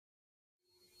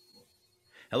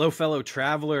Hello, fellow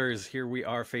travelers. Here we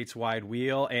are, Fate's Wide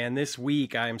Wheel. And this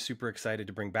week, I am super excited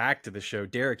to bring back to the show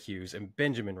Deric Hughes and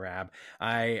Benjamin Raab.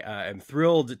 I am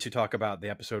thrilled to talk about the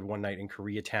episode One Night in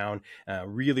Koreatown.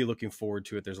 Really looking forward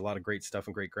to it. There's a lot of great stuff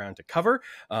and great ground to cover.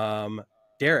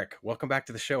 Deric, welcome back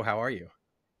to the show. How are you?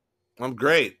 I'm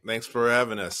great. Thanks for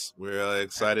having us. We're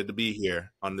excited to be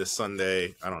here on this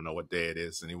Sunday. I don't know what day it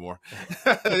is anymore.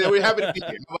 We're happy to be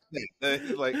here.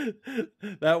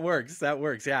 That works. That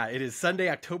works. Yeah, it is Sunday,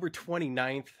 October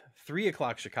 29th, 3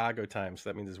 o'clock Chicago time. So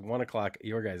that means it's 1 o'clock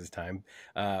your guys' time,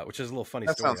 which is a little funny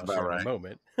story. Sounds about right. In a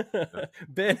moment.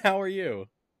 Ben, how are you?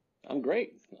 I'm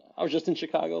great. I was just in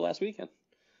Chicago last weekend.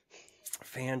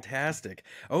 Fantastic.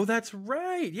 Oh, that's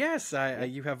right. Yes,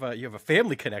 you have a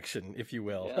family connection, if you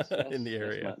will, yes. In the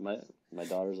area. Yes, my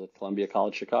daughter's at Columbia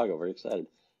College Chicago. Very excited.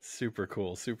 Super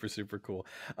cool. Super cool.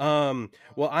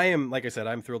 Well, I am, like I said,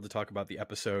 I'm thrilled to talk about the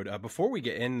episode. Before we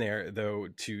get in there, though,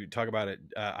 to talk about it,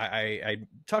 I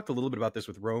talked a little bit about this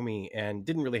with Romy and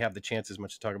didn't really have the chance as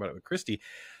much to talk about it with Christy.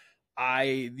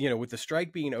 With the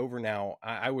strike being over now,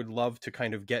 I would love to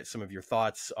kind of get some of your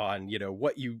thoughts on,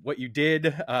 what you did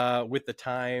with the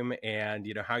time and,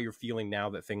 how you're feeling now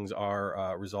that things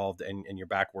are resolved and you're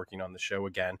back working on the show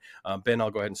again. Ben,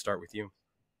 I'll go ahead and start with you.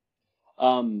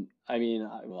 Personally,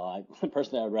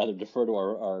 I'd rather defer to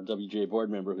our WGA board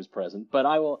member who's present, but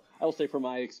I will say from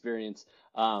my experience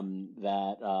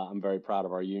that I'm very proud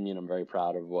of our union. I'm very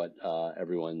proud of what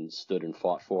everyone stood and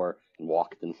fought for and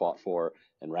walked and fought for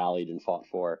and rallied and fought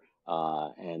for,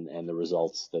 and the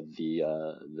results that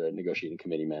the negotiating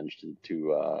committee managed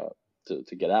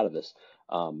to get out of this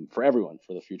for everyone,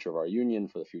 for the future of our union,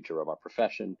 for the future of our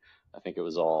profession. I think it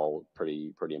was all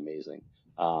pretty amazing.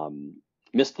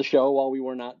 Missed the show while we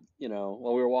were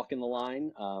walking the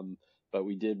line, but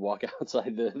we did walk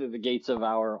outside the gates of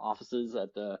our offices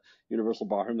at the Universal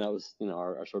Barroom. That was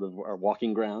our sort of our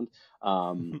walking ground.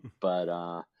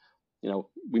 But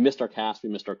we missed our cast, we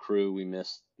missed our crew, we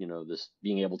missed this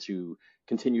being able to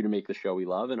continue to make the show we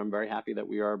love, and I'm very happy that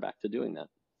we are back to doing that.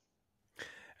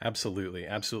 Absolutely.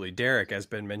 Deric, as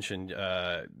Ben mentioned,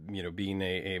 being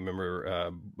a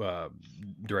member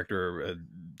director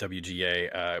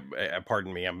WGA.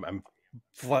 Pardon me, I'm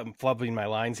flubbing my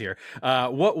lines here.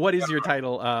 What is your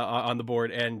title on the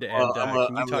board? And can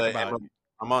you talk about?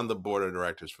 I'm on the board of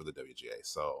directors for the WGA,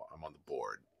 so I'm on the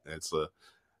board.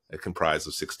 It comprises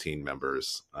of 16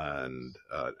 members and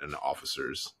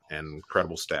officers and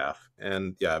incredible staff.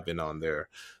 And yeah, I've been on there.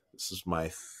 This is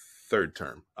my third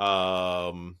term.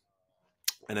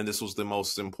 And then this was the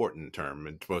most important term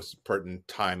and most important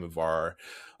time of our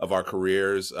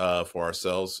careers for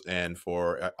ourselves and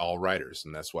for all writers.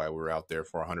 And that's why we're out there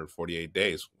for 148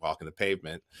 days, walking the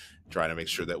pavement, trying to make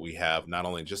sure that we have not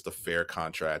only just a fair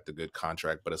contract, a good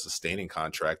contract, but a sustaining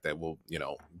contract that will,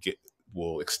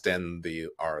 will extend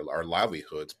our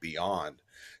livelihoods beyond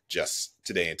just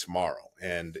today and tomorrow.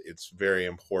 And it's very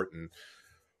important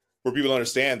for people to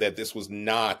understand that this was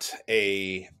not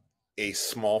a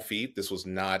small feat. This was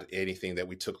not anything that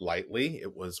we took lightly.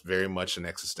 It was very much an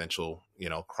existential,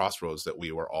 crossroads that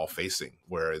we were all facing,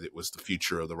 where it was the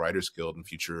future of the Writers Guild and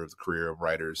future of the career of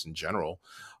writers in general,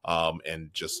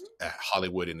 and just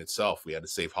Hollywood in itself. We had to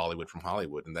save Hollywood from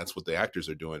Hollywood, and that's what the actors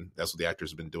are doing. That's what the actors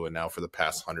have been doing now for the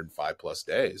past 105 plus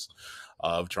days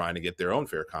of trying to get their own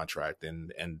fair contract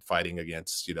and fighting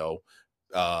against,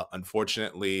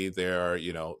 unfortunately,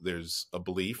 there's a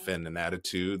belief and an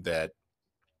attitude that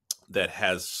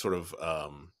has sort of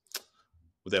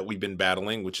that we've been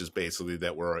battling, which is basically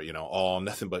that we're all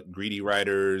nothing but greedy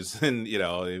writers and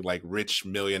like rich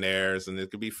millionaires, and it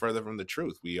could be further from the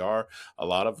truth. A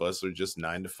lot of us are just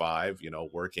 9 to 5,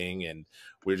 working, and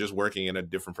we're just working in a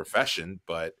different profession,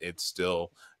 but it's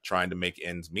still trying to make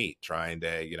ends meet, trying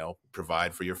to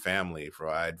provide for your family,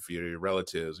 provide for your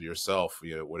relatives, yourself,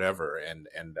 whatever, and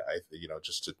I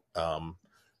just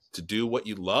to do what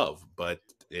you love. But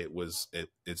it was a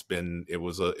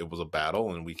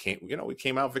battle, and we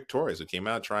came out victorious. We came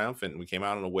out triumphant, and we came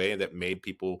out in a way that made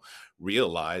people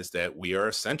realize that we are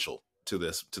essential to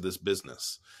this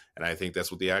business. And I think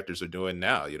that's what the actors are doing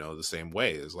now, the same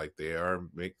way. Is like they are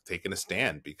taking a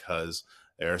stand, because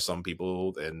there are some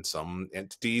people and some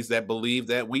entities that believe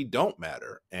that we don't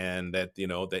matter, and that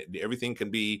that everything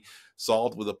can be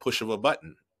solved with a push of a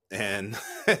button. And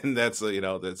that's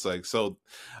that's like, so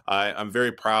I'm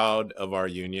very proud of our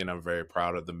union. I'm very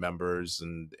proud of the members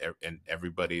and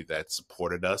everybody that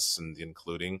supported us, and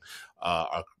including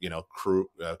our crew,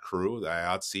 the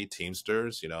IATSE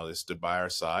Teamsters. They stood by our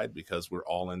side, because we're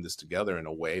all in this together in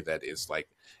a way that is like,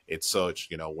 it's such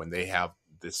when they have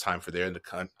it's time for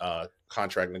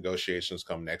contract negotiations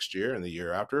come next year and the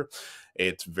year after.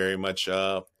 It's very much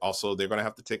also they're going to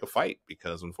have to take a fight,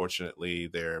 because unfortunately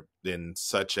they're in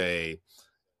such a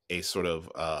sort of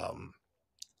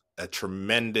a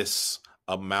tremendous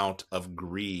amount of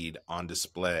greed on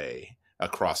display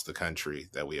across the country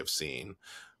that we have seen,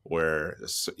 where,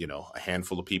 you know, a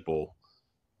handful of people,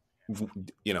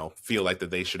 you know, feel like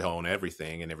that they should own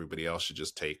everything and everybody else should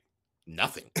just take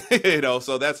nothing. You know,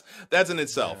 so that's in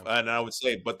itself. And I would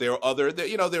say, but there are other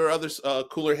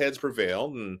cooler heads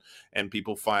prevailed, and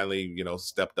people finally, you know,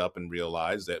 stepped up and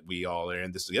realized that we all are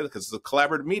in this together, because it's a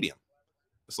collaborative medium.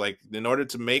 It's like, in order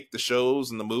to make the shows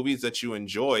and the movies that you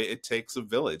enjoy, it takes a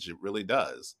village. It really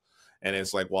does. And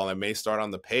it's like, while it may start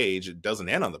on the page, it doesn't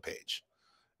end on the page.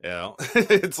 You know,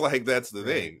 it's like, that's the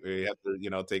thing you have to,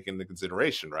 you know, take into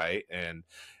consideration, right? And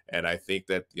I think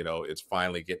that, you know, it's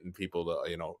finally getting people to,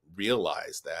 you know,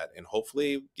 realize that, and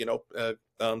hopefully, you know,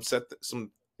 set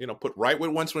some, you know, put right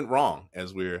what once went wrong,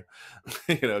 as we're,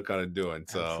 you know, kind of doing.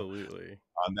 So absolutely.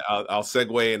 I'll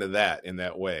segue into that in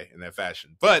that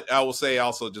fashion. But I will say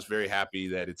also, just very happy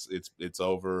that it's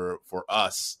over for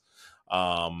us.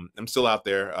 I'm still out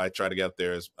there. I try to get out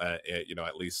there as you know,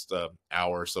 at least an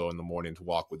hour or so in the morning to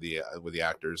walk with the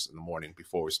actors in the morning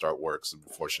before we start work. So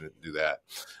I'm fortunate to do that.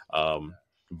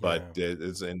 But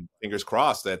it's, and fingers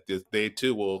crossed that they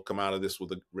too will come out of this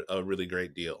with a really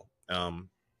great deal.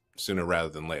 Sooner rather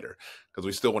than later, because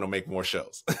we still want to make more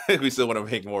shows. We still want to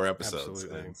make more episodes.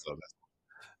 Absolutely.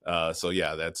 And so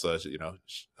yeah, that's you know,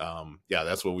 yeah,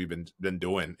 that's what we've been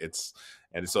doing.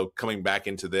 And so coming back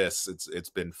into this, it's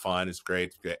been fun. It's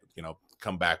great to get, you know,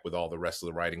 come back with all the rest of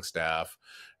the writing staff,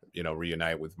 you know,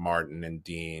 reunite with Martin and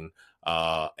Dean,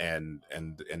 and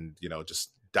you know,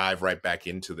 just dive right back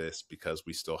into this, because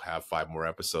we still have 5 more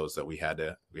episodes that we have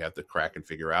to crack and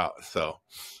figure out. So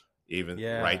even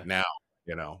right now,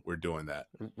 you know, we're doing that.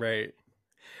 Right.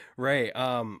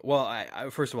 Well, I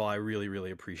first of all, I really,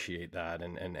 really appreciate that,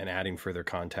 and adding further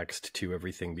context to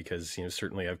everything, because, you know,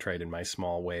 certainly I've tried in my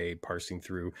small way parsing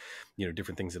through, you know,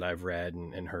 different things that I've read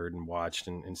and heard and watched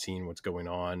and seen what's going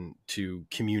on, to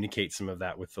communicate some of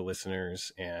that with the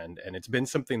listeners. And it's been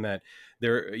something that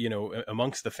there, you know,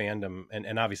 amongst the fandom,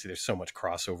 and obviously there's so much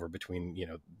crossover between, you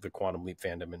know, the Quantum Leap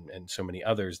fandom and so many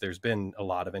others. There's been a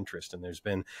lot of interest, and there's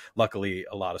been, luckily,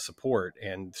 a lot of support.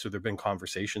 And so there've been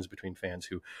conversations between fans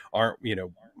who aren't, you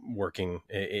know, working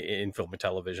in film and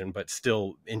television, but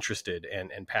still interested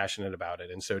and passionate about it.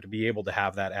 And so to be able to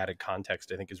have that added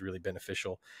context, I think, is really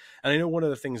beneficial. And I know one of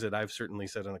the things that I've certainly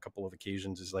said on a couple of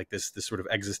occasions is, like, this sort of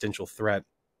existential threat.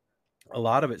 A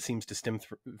lot of it seems to stem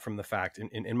from the fact,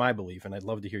 in my belief, and I'd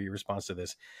love to hear your response to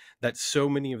this, that so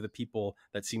many of the people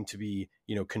that seem to be,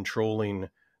 you know, controlling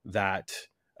that,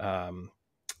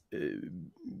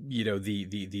 you know,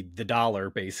 the dollar,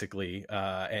 basically,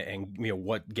 and you know,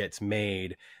 what gets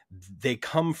made, they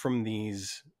come from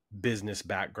these business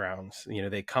backgrounds. You know,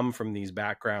 they come from these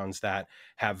backgrounds that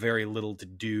have very little to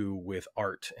do with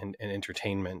art and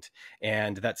entertainment.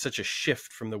 And that's such a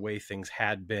shift from the way things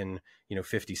had been, you know,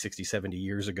 50, 60, 70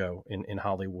 years ago in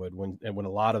Hollywood, when a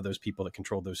lot of those people that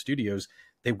controlled those studios,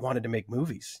 they wanted to make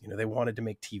movies, you know, they wanted to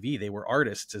make TV. They were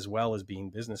artists as well as being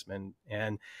businessmen.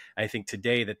 And I think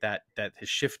today that has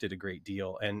shifted a great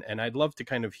deal. And I'd love to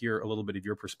kind of hear a little bit of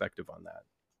your perspective on that.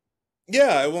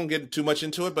 Yeah, I won't get too much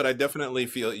into it, but I definitely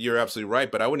feel you're absolutely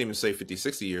right. But I wouldn't even say 50,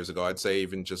 60 years ago. I'd say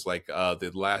even just like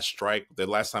the last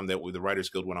time that the Writers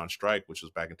Guild went on strike, which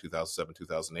was back in 2007,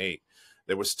 2008,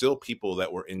 there were still people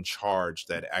that were in charge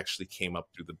that actually came up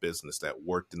through the business, that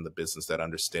worked in the business, that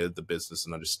understood the business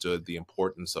and understood the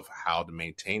importance of how to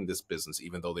maintain this business,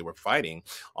 even though they were fighting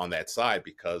on that side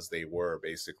because they were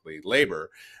basically labor.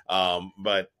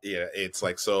 But yeah, it's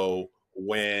like, so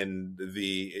when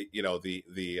the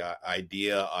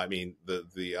idea, I mean,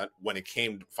 when it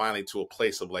came finally to a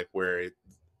place of like where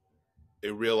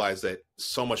it realized that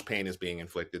so much pain is being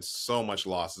inflicted, so much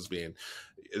loss is being,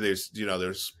 there's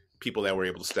people that were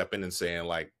able to step in and saying,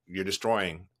 like, you're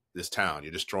destroying this town,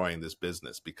 you're destroying this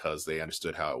business, because they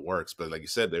understood how it works. But like you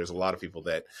said, there's a lot of people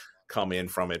that come in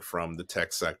from the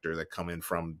tech sector, that come in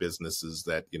from businesses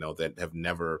that, you know, that have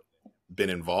never been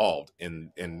involved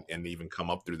in even come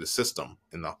up through the system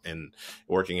in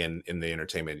working in the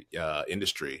entertainment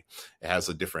industry. It has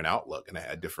a different outlook and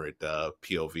a different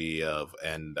POV of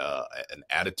and an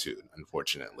attitude,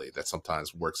 unfortunately, that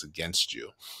sometimes works against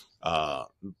you.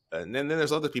 And then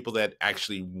there's other people that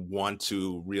actually want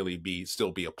to really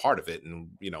still be a part of it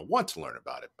and, you know, want to learn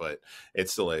about it, but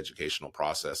it's still an educational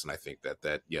process. And I think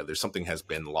that there's something has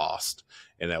been lost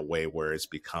in that way, where it's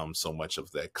become so much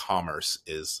of that commerce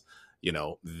is, you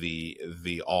know,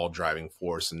 the all driving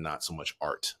force and not so much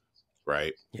art,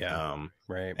 right? Yeah.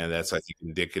 Right. And that's, I think,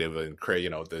 indicative and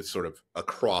the sort of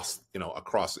across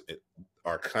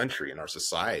our country and our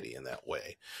society in that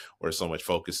way, where so much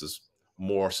focus is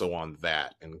more so on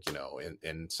that,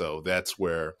 and so that's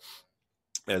where,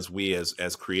 as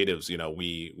creatives,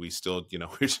 we still,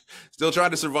 we're still trying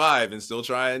to survive and still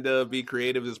trying to be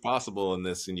creative as possible in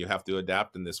this, and you have to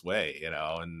adapt in this way, and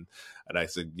I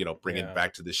said, bringing it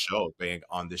back to the show, being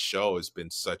on this show has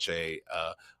been such a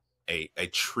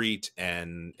treat,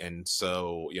 and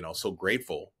so, so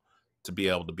grateful to be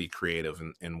able to be creative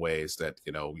in ways that,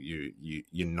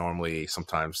 you normally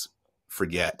sometimes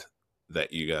forget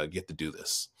that you get to do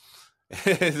this.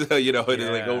 So, it is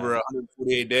like over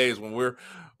 148 days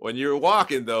when you're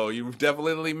walking, though, you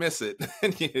definitely miss it,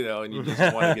 and you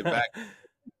just want to get back,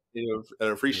 and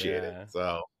appreciate it.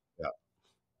 So, yeah.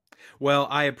 Well,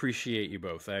 I appreciate you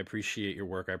both. I appreciate your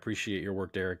work. I appreciate your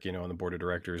work, Deric, on the board of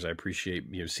directors. I appreciate,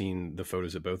 seeing the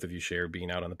photos that both of you shared, being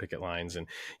out on the picket lines. And,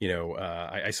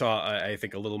 I saw, I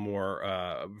think, a little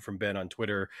more from Ben on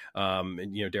Twitter.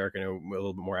 And, Deric, I know, a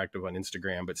little bit more active on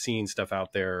Instagram, but seeing stuff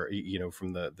out there,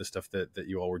 from the stuff that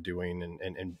you all were doing,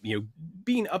 and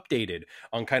being updated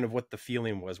on kind of what the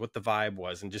feeling was, what the vibe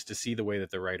was, and just to see the way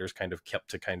that the writers kind of kept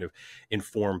to kind of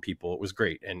inform people, it was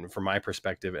great. And from my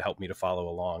perspective, it helped me to follow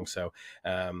along. So,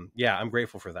 I'm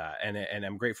grateful for that. And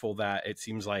I'm grateful that it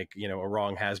seems like, a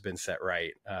wrong has been set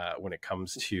right, when it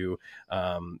comes to,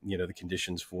 the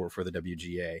conditions for the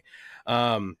WGA.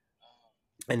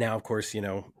 And now, of course,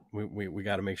 we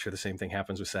got to make sure the same thing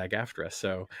happens with SAG-AFTRA.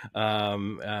 So,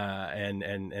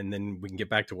 and then we can get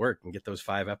back to work and get those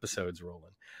 5 episodes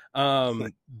rolling.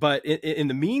 But in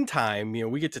the meantime,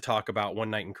 we get to talk about One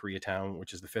Night in Koreatown,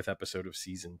 which is the 5th episode of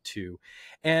season 2.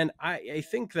 And I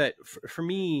think that for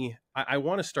me, I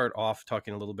want to start off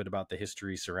talking a little bit about the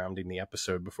history surrounding the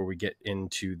episode before we get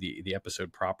into the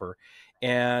episode proper.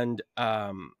 And,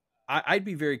 I'd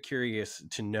be very curious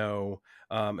to know,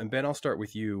 and Ben, I'll start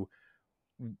with you.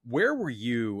 Where were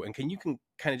you, and can you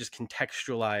kind of just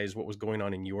contextualize what was going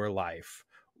on in your life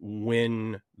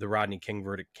when the Rodney King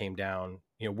verdict came down?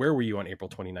 Where were you on April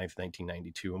 29th,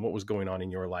 1992, and what was going on in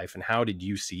your life, and how did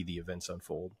you see the events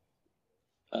unfold?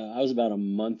 I was about a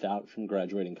month out from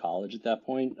graduating college at that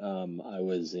point. I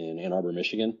was in Ann Arbor,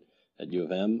 Michigan, at U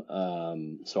of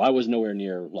M. So I was nowhere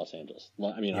near Los Angeles.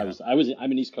 I mean,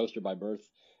 I'm an East Coaster by birth.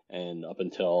 And up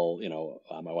until,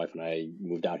 my wife and I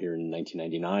moved out here in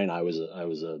 1999, I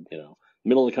was a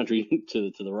middle of the country to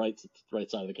the right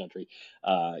side of the country,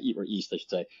 or east, I should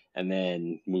say, and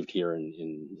then moved here in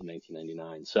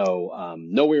 1999. So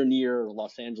nowhere near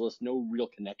Los Angeles, no real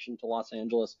connection to Los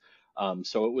Angeles.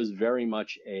 So it was very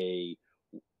much it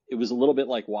was a little bit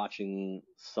like watching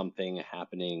something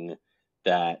happening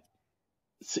that,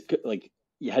 like,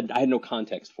 I had no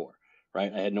context for.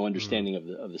 Right. I had no understanding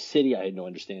of the city. I had no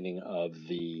understanding of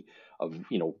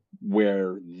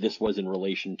where this was in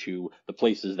relation to the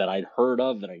places that I'd heard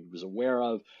of, that I was aware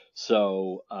of.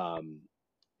 So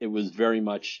it was very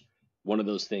much one of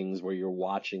those things where you're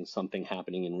watching something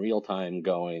happening in real time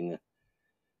going,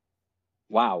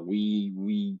 wow, we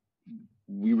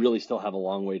really still have a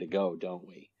long way to go, don't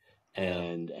we?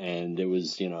 And it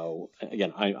was,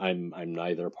 again, I'm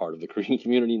neither part of the Korean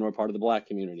community nor part of the Black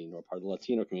community nor part of the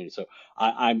Latino community. So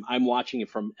I'm watching it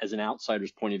from as an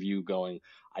outsider's point of view, going,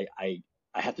 I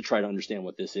have to try to understand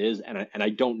what this is, and I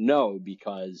don't know,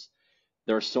 because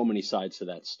there are so many sides to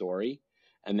that story,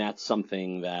 and that's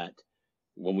something that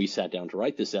when we sat down to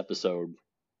write this episode,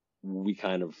 we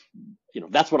kind of,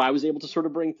 that's what I was able to sort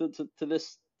of bring to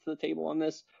the table on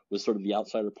this, was sort of the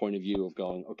outsider point of view of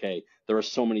going, okay, there are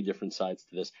so many different sides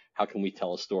to this. How can we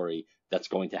tell a story that's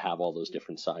going to have all those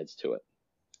different sides to it?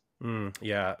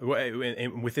 Yeah.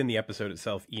 And within the episode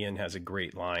itself, Ian has a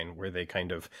great line where they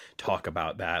kind of talk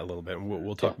about that a little bit. And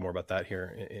we'll talk more about that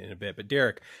here in a bit. But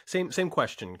Deric, same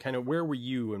question, kind of where were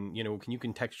you, and, can you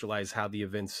contextualize how the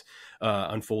events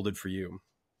unfolded for you?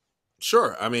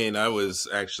 Sure. I mean, I was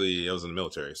in the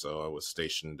military, so I was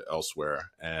stationed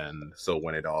elsewhere. And so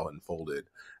when it all unfolded,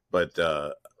 but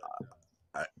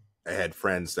I had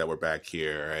friends that were back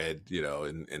here. I had,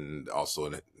 and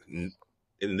also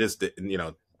in this,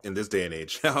 in this day and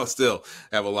age, I'll still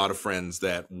have a lot of friends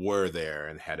that were there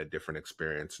and had a different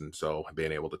experience. And so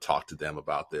being able to talk to them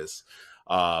about this.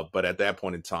 But at that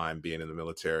point in time, being in the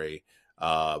military,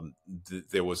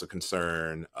 there was a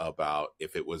concern about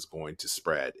if it was going to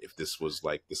spread, if this was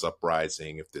like this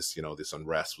uprising, if this, this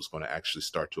unrest was going to actually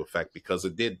start to affect, because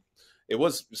it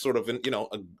was sort of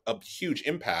a huge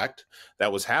impact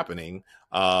that was happening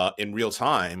in real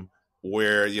time,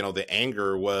 where, the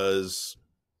anger was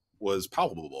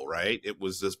palpable, right? It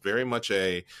was just very much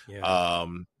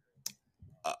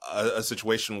a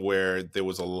situation where there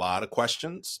was a lot of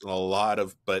questions,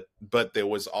 but there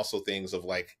was also things of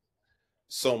like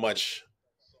so much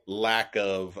lack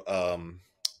of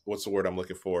what's the word I'm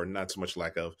looking for? Not so much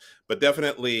lack of, but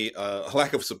definitely a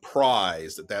lack of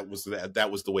surprise that was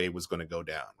the way it was going to go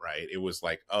down. Right? It was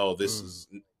like, oh, this is,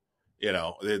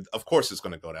 of course it's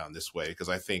going to go down this way, because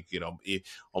I think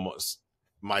almost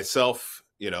myself,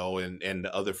 and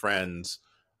other friends,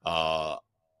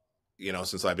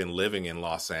 since I've been living in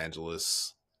Los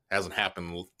Angeles, hasn't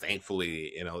happened,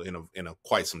 thankfully, in a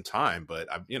quite some time, but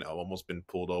I've, almost been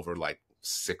pulled over like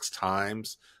 6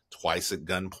 times, twice at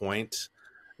gunpoint,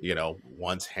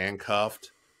 once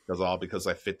handcuffed, because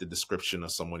I fit the description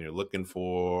of someone you're looking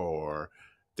for, or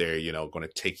they're, going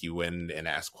to take you in and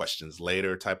ask questions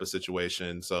later type of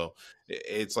situation. So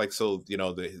it's like, to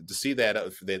see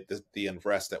that, the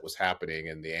unrest that was happening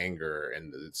and the anger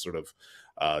and the sort of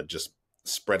just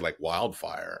spread like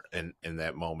wildfire in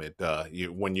that moment,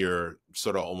 when you're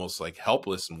sort of almost like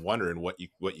helpless and wondering what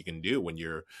you can do when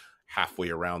you're halfway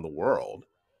around the world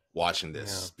watching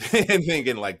this, and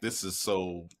thinking like, this is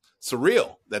so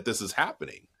surreal that this is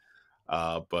happening,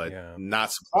 but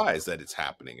not surprised that it's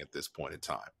happening at this point in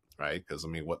time, right? Because I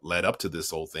mean, what led up to this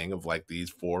whole thing of like these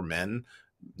 4 men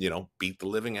beat the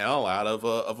living hell out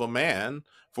of a man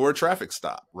for a traffic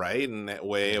stop, right? In that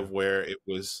way of where it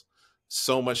was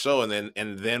so much so, and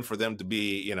then for them to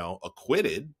be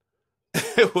acquitted,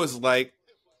 it was like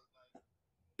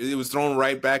it was thrown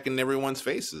right back in everyone's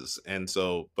faces. And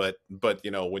so, but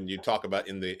when you talk about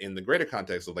in the greater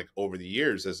context of like over the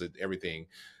years, as everything,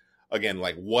 again,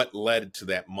 like what led to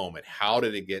that moment? How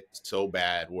did it get so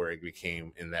bad where it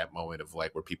became in that moment of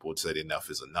like where people would say enough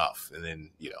is enough? And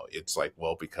then, it's like,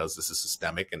 well, because this is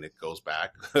systemic and it goes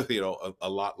back, a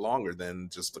lot longer than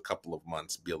just a couple of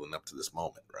months building up to this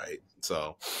moment. Right.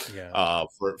 So,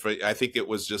 I think it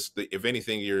was just, if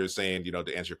anything, you're saying,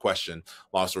 to answer your question,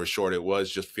 long story short, it was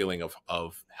just feeling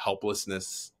of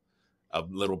helplessness, a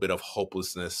little bit of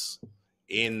hopelessness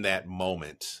in that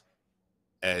moment.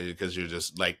 Because you're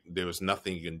just like, there was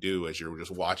nothing you can do as you're just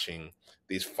watching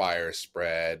these fires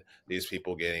spread, these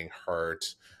people getting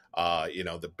hurt,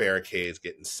 the barricades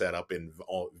getting set up in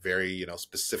very,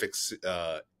 specific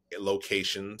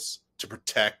locations to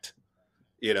protect,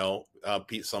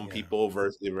 some people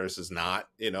versus not,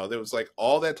 there was like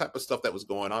all that type of stuff that was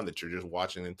going on that you're just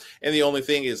watching. And the only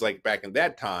thing is, like, back in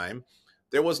that time,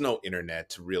 there was no internet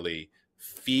to really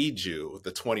feed you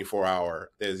the 24-hour.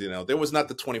 There was not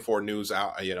the 24 news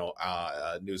hour,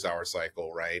 news hour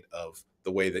cycle, right, of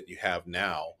the way that you have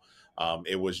now.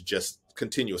 It was just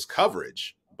continuous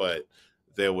coverage, but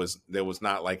there was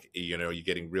not like, you're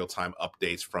getting real-time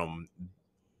updates from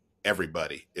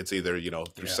everybody. It's either,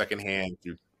 through secondhand,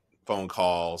 through phone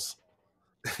calls,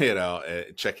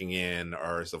 checking in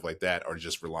or stuff like that, or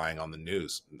just relying on the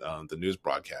news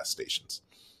broadcast stations.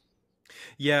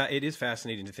 Yeah, it is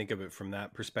fascinating to think of it from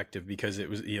that perspective, because it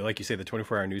was, like you say, the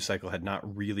 24-hour news cycle had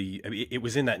not really, I mean, it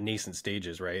was in that nascent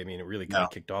stages, right? I mean, it really kind of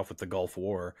kicked off with the Gulf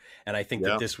War. And I think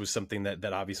that this was something that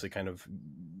obviously kind of,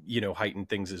 heightened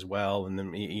things as well. And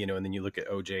then, and then you look at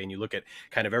OJ and you look at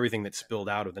kind of everything that spilled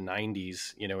out of the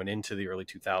 90s, and into the early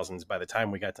 2000s. By the time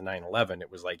we got to 9/11,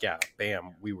 it was like,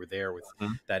 bam, we were there with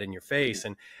that in your face.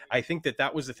 And I think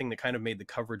that was the thing that kind of made the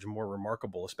coverage more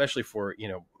remarkable, especially for,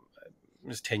 I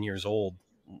was 10 years old,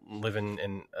 living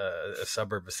in a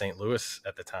suburb of St. Louis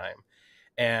at the time.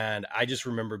 And I just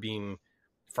remember being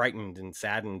frightened and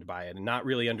saddened by it and not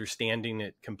really understanding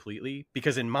it completely,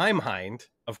 because in my mind,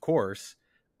 of course,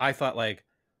 I thought like,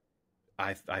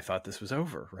 I thought this was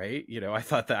over, right? I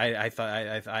thought that I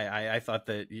thought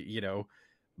that,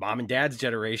 mom and dad's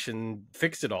generation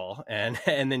fixed it all. And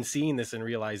then seeing this and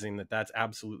realizing that that's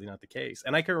absolutely not the case.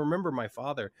 And I can remember my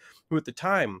father, who at the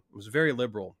time was very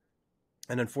liberal,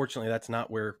 and unfortunately, that's not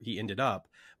where he ended up.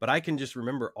 But I can just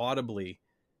remember audibly,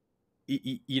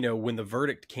 when the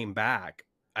verdict came back,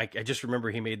 I just remember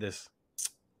he made this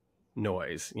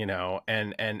noise,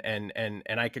 and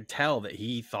I could tell that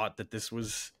he thought that this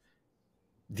was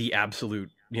the absolute,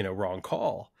 wrong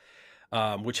call,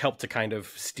 which helped to kind of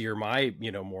steer my,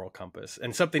 moral compass.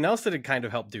 And something else that had kind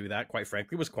of helped do that, quite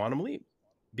frankly, was Quantum Leap.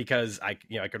 Because I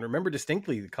can remember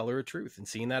distinctly The Color of Truth and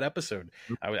seeing that episode.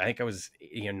 I think I was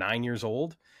 9 years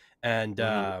old, and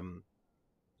I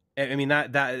mean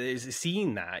that is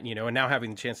seeing that, and now having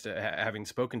the chance to having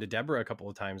spoken to Deborah a couple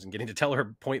of times and getting to tell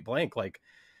her point blank, like,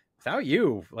 without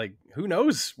you, like, who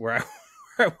knows where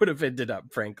I would have ended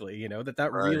up, frankly,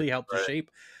 that really helped to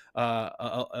shape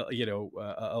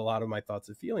a lot of my thoughts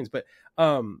and feelings. But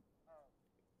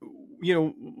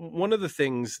one of the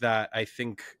things that I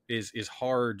think is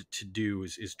hard to do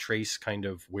is trace kind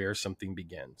of where something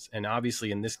begins. And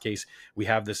obviously in this case, we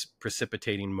have this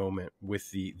precipitating moment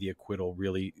with the acquittal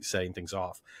really setting things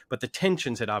off. But the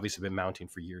tensions had obviously been mounting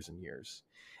for years and years.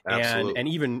 Absolutely. And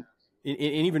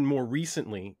even more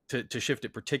recently, to shift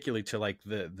it particularly to like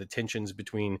the tensions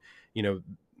between,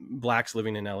 Blacks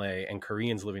living in LA and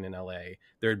Koreans living in LA,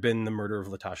 there had been the murder of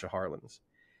Latasha Harlins.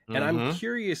 And I'm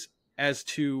curious as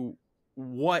to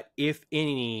what, if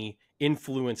any,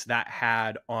 influence that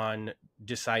had on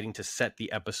deciding to set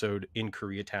the episode in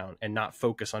Koreatown and not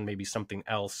focus on maybe something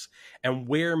else, and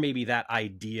where maybe that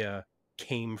idea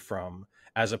came from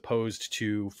as opposed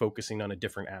to focusing on a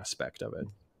different aspect of it.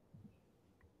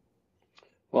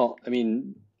 Well, I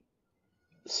mean,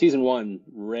 season 1,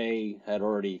 Ray had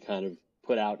already kind of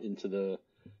put out into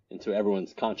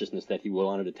everyone's consciousness that he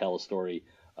wanted to tell a story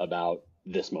about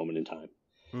this moment in time.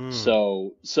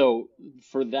 So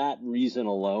for that reason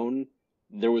alone,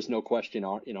 there was no question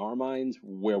in our minds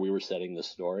where we were setting this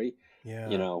story.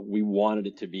 Yeah. We wanted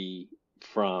it to be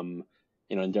from,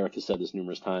 and Derek has said this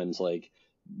numerous times, like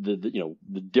the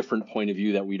different point of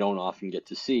view that we don't often get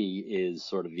to see is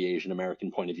sort of the Asian American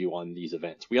point of view on these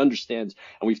events. We understand,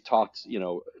 and we've talked,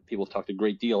 people have talked a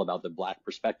great deal about the Black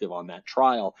perspective on that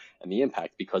trial and the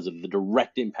impact because of the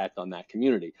direct impact on that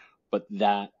community. But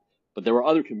there were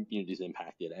other communities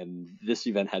impacted, and this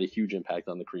event had a huge impact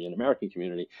on the Korean American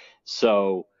community.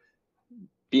 So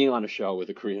being on a show with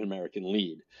a Korean American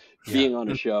lead, being on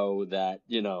a show that,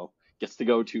 gets to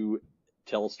go to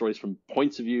tell stories from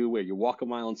points of view where you walk a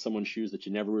mile in someone's shoes that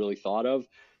you never really thought of,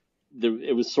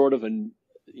 it was sort of I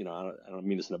don't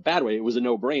mean this in a bad way. It was a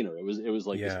no-brainer. It was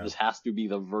like, this has to be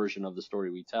the version of the story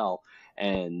we tell.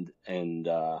 And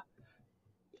I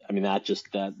mean, that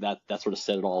sort of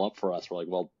set it all up for us. We're like,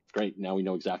 well, great. Now we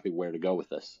know exactly where to go with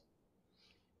this.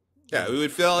 Yeah, we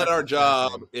would fail at our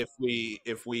job if we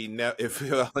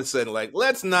all of a sudden, like,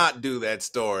 let's not do that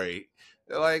story.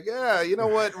 They're like, yeah, you know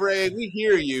what, Ray, we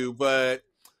hear you, but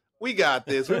we got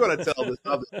this. We're going to tell this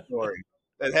other story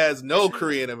that has no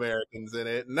Korean Americans in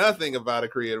it, nothing about a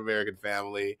Korean American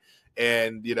family,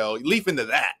 and leap into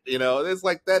that. It's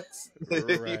like that's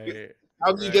right.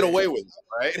 How can you get away with it,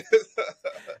 right?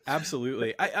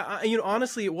 Absolutely. I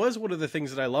honestly, it was one of the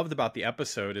things that I loved about the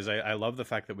episode is I love the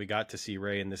fact that we got to see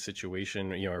Ray in this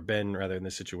situation, or Ben rather, in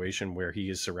this situation where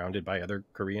he is surrounded by other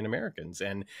Korean Americans,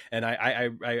 and I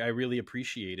really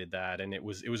appreciated that, and it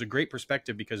was a great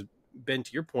perspective because, Ben,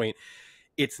 to your point,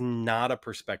 it's not a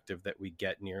perspective that we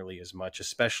get nearly as much,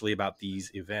 especially about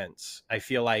these events. I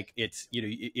feel like it's,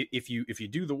 if you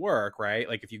do the work, right?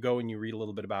 Like if you go and you read a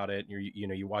little bit about it, and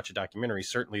you watch a documentary,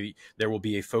 certainly there will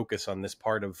be a focus on this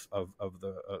part of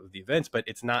the events, but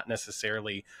it's not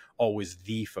necessarily always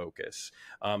the focus.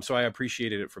 So I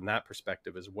appreciated it from that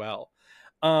perspective as well.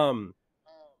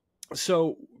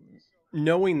 So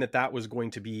knowing that was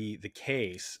going to be the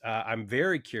case, I'm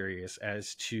very curious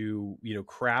as to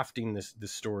crafting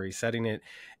this story, setting it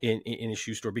in a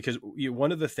shoe store, because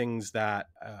one of the things that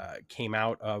came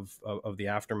out of the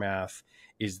aftermath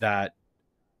is that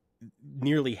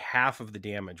nearly half of the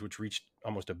damage, which reached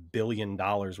almost $1 billion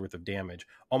worth of damage,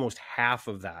 almost half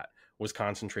of that was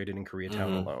concentrated in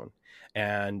Koreatown alone.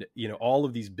 And all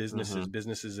of these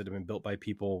businesses that have been built by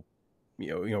people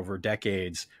over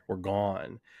decades were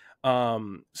gone.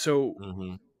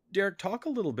 So Derek, talk a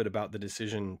little bit about the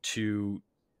decision to,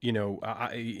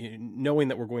 knowing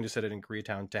that we're going to set it in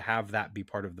Koreatown, to have that be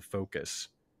part of the focus.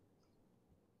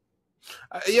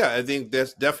 Yeah, I think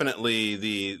that's definitely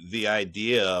the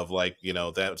idea of, like,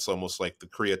 that's almost like the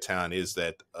Koreatown is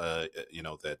that,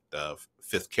 that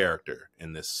fifth character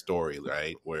in this story,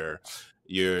 right? Where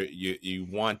you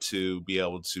want to be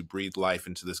able to breathe life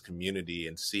into this community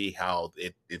and see how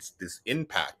it's this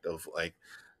impact of, like,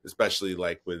 especially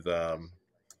like with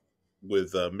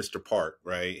Mr. Park,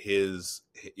 right?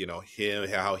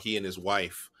 How he and his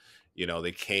wife,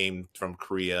 they came from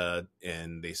Korea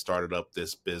and they started up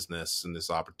this business and this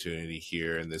opportunity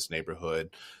here in this neighborhood,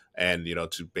 and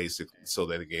to basically so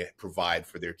that they can provide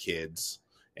for their kids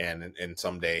and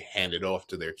someday hand it off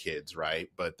to their kids,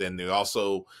 right? But then they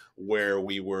also, where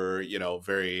we were,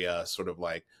 very sort of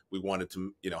like, we wanted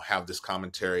to, have this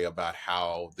commentary about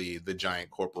how the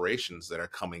giant corporations that are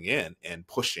coming in and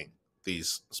pushing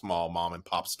these small mom and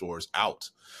pop stores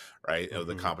out, right, of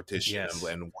the competition. Yes.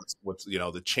 And what's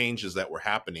the changes that were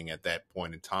happening at that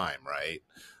point in time, right,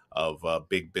 of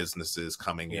big businesses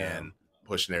coming in,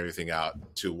 pushing everything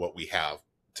out to what we have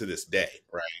to this day,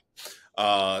 right?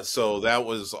 So that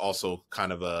was also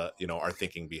kind of a, our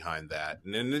thinking behind that.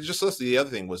 And then the other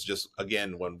thing was just,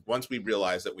 again, once we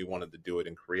realized that we wanted to do it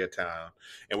in Koreatown,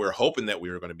 and we were hoping that we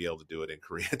were going to be able to do it in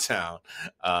Koreatown,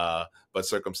 but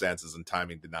circumstances and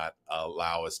timing did not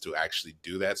allow us to actually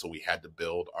do that. So we had to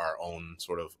build our own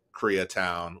sort of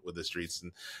Koreatown with the streets.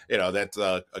 And, that's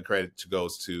a credit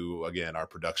goes to, again, our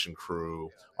production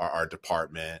crew, our art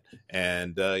department,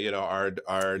 and, our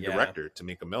director,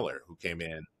 Tamika Miller, who came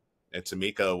in. And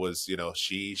Tamika was,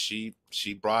 she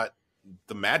brought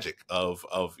the magic of,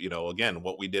 again,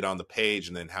 what we did on the page,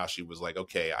 and then how she was like,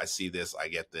 okay, I see this, I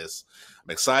get this,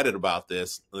 I'm excited about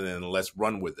this, and then let's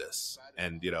run with this.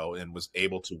 And, and was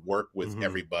able to work with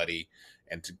everybody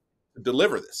and to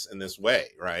deliver this in this way.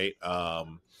 Right.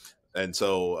 And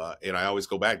so, I always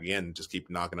go back again, just keep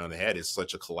knocking on the head. It's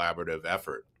such a collaborative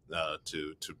effort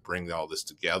to bring all this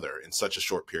together in such a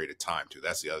short period of time too.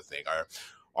 That's the other thing.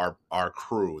 Our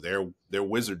crew, they're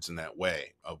wizards in that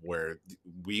way, of where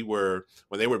we were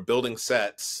when they were building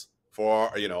sets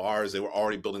for ours, they were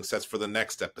already building sets for the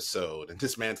next episode and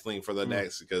dismantling for the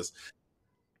next, because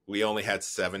we only had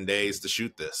 7 days to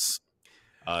shoot this.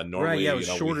 Normally, right, yeah, it was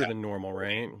shorter than normal,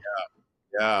 right?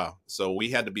 Yeah. So we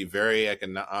had to be very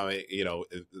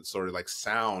sort of like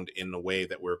sound in the way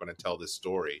that we're going to tell this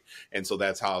story. And so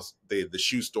that's how the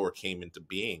shoe store came into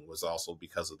being, was also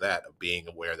because of that, of being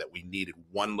aware that we needed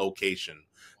one location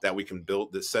that we can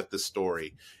set the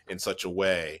story in such a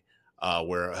way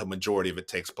where a majority of it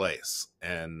takes place,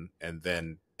 and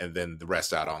then the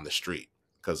rest out on the street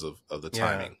because of the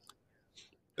timing.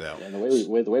 Yeah. And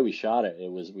the way we shot it,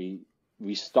 it was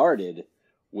we started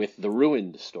with the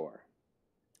ruined store.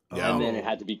 Yeah. And then it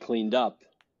had to be cleaned up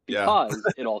because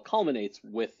it all culminates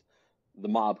with the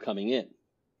mob coming in.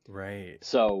 Right.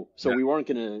 So we weren't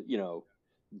going to,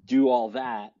 do all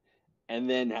that and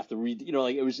then have to read,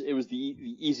 like it was the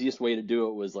easiest way to do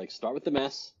it was like start with the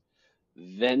mess,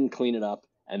 then clean it up,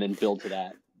 and then build to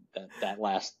that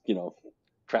last,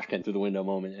 trash can through the window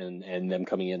moment and them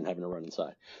coming in and having to run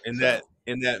inside. And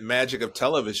that magic of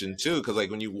television too, because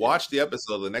like when you watch the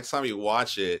episode, the next time you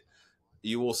watch it,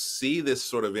 you will see this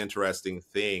sort of interesting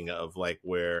thing of like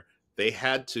where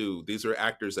these are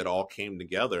actors that all came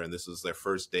together, and this was their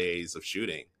first days of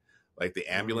shooting. Like the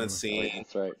ambulance scene,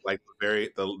 that's right. Like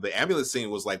the ambulance scene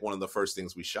was like one of the first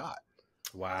things we shot.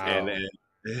 Wow.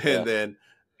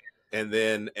 And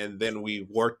then we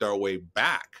worked our way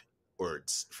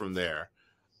backwards from there.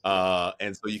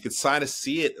 And so you could kind of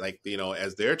see it like,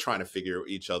 as they're trying to figure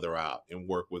each other out and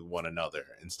work with one another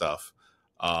and stuff.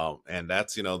 And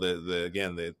that's,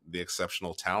 the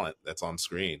exceptional talent that's on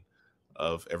screen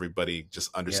of everybody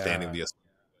just understanding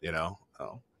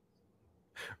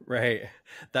Right.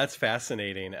 That's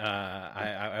fascinating.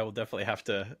 I will definitely have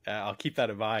to, I'll keep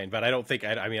that in mind, but I don't think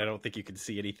you can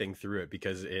see anything through it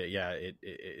because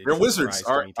we're wizards.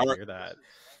 Hear that.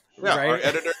 Yeah. Right? Our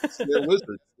editors, they're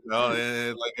wizards.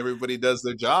 And like everybody does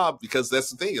their job, because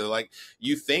that's the thing. Like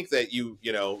you think that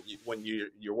when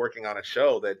you're working on a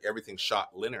show that everything's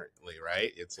shot linearly,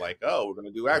 right? It's like, oh, we're gonna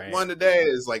do act one today.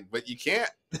 It's like, but you can't.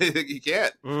 You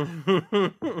can't.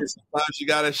 Sometimes you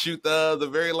gotta shoot the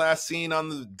very last scene on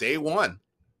the day one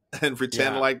and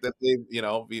pretend like that they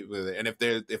and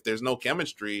if there's no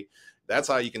chemistry, that's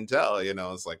how you can tell,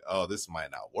 it's like, oh, this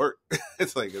might not work.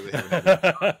 It's like there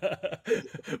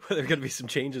are gonna be some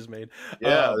changes made.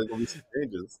 Yeah, there's gonna be some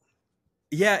changes.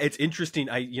 Yeah, it's interesting.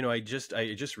 I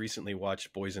just recently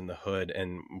watched Boys in the Hood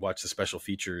and watched the special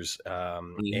features.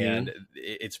 And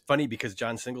it's funny because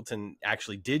John Singleton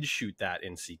actually did shoot that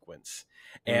in sequence.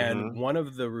 And one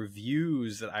of the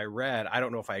reviews that I read, I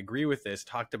don't know if I agree with this,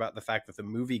 talked about the fact that the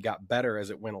movie got better as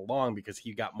it went along because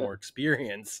he got more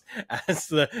experience as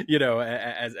the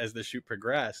as the shoot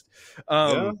progressed.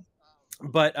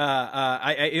 But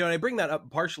I bring that up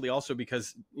partially also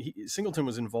because Singleton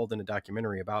was involved in a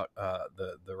documentary about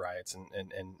the riots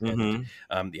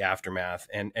and the aftermath,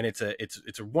 and it's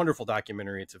a wonderful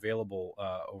documentary. It's available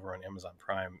over on Amazon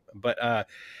Prime. But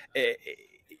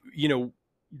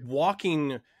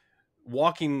walking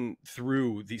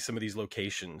through some of these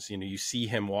locations, you see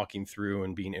him walking through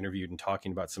and being interviewed and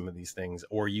talking about some of these things,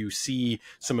 or you see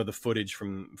some of the footage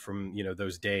from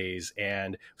those days,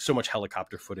 and so much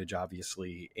helicopter footage,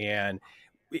 obviously, and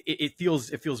it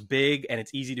feels big, and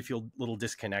it's easy to feel a little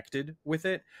disconnected with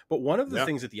it. But one of the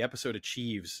things that the episode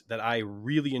achieves that I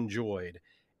really enjoyed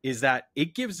is that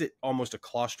it gives it almost a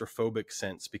claustrophobic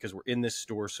sense, because we're in this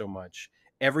store so much.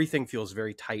 Everything feels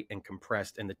very tight and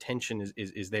compressed, and the tension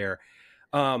is there.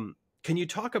 Can you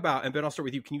talk about, and Ben, I'll start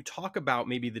with you. Can you talk about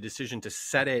maybe the decision to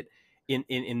set it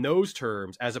in those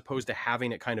terms, as opposed to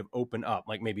having it kind of open up,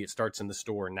 like maybe it starts in the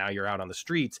store and now you're out on the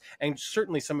streets. And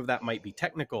certainly some of that might be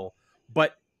technical,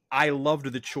 but I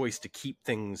loved the choice to keep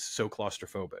things so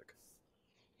claustrophobic.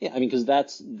 Yeah, I mean, because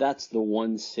that's the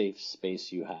one safe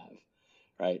space you have,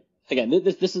 right? Again,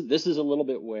 this is a little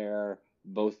bit where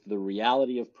both the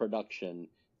reality of production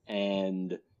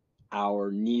and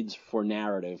our needs for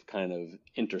narrative kind of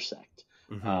intersect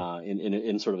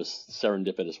in sort of a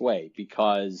serendipitous way,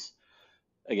 because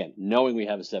again, knowing we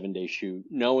have a 7-day shoot,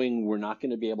 knowing we're not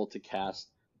going to be able to cast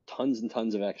tons and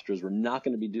tons of extras, we're not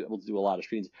going to be able to do a lot of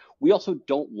screens. We also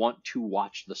don't want to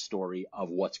watch the story of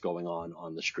what's going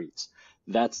on the streets.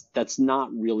 That's not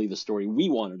really the story we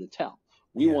wanted to tell.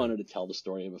 We wanted to tell the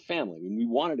story of a family. I mean, we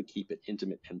wanted to keep it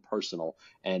intimate and personal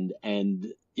and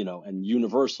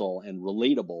universal and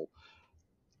relatable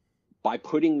by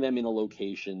putting them in a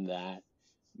location that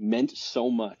meant so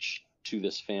much to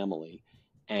this family,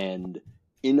 and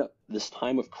in this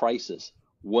time of crisis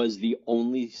was the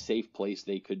only safe place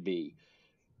they could be,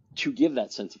 to give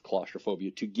that sense of claustrophobia,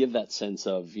 to give that sense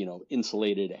of,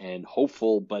 insulated and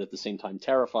hopeful, but at the same time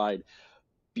terrified,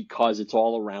 because it's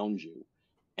all around you.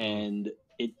 And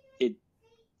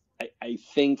I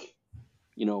think,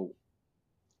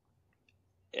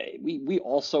 we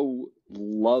also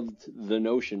loved the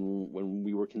notion when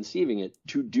we were conceiving it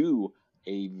to do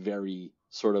a very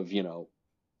sort of,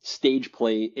 stage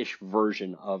play-ish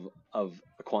version of a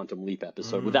Quantum Leap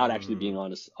episode without actually being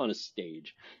on a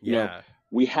stage.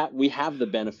 We have the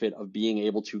benefit of being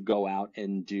able to go out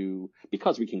and do,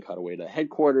 because we can cut away to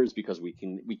headquarters, because we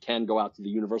can go out to the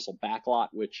Universal backlot,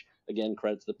 which again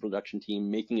credits the production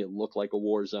team, making it look like a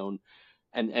war zone.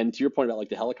 And to your point about like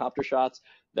the helicopter shots,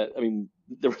 that, I mean,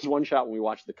 there was one shot when we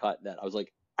watched the cut that I was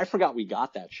like, I forgot we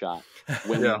got that shot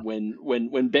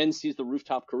when Ben sees the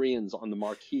rooftop Koreans on the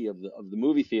marquee of the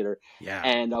movie theater. Yeah.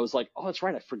 And I was like, oh, that's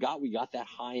right. I forgot we got that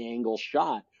high angle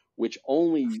shot, which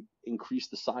only increased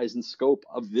the size and scope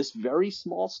of this very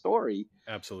small story.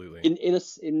 Absolutely.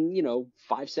 In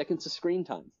 5 seconds of screen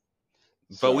time.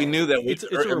 But we knew that it's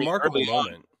a remarkable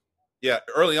moment. Yeah,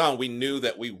 early on, we knew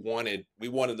that we wanted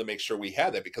to make sure we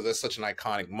had that, because that's such an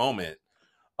iconic moment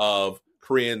of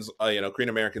Koreans, Korean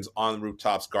Americans on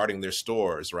rooftops guarding their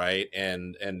stores, right?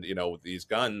 And with these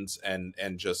guns and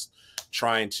just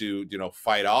trying to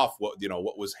fight off what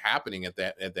was happening at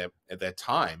that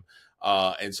time.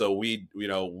 And so we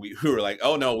were like,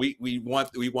 oh no, we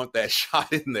want that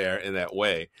shot in there in that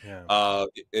way. Yeah.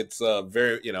 It's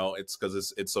very, it's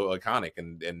because it's so iconic,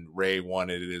 and Ray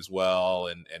wanted it as well.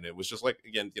 And it was just like,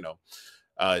 again,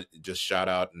 just shout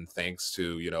out and thanks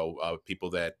to, people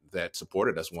that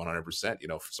supported us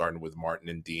 100%, starting with Martin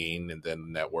and Dean, and then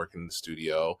the network and the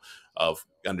studio, of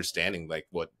understanding like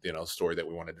what, story that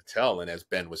we wanted to tell. And as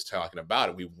Ben was talking about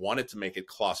it, we wanted to make it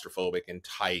claustrophobic and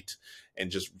tight,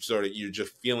 and just sort of, you're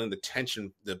just feeling the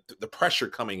tension, the pressure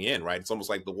coming in, right? It's almost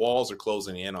like the walls are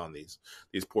closing in on these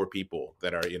poor people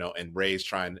that are, and Ray's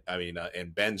trying,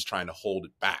 and Ben's trying to hold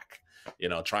it back,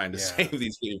 trying to save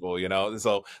these people, and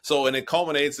so and it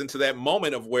culminates into that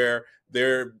moment of where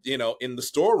they're, in the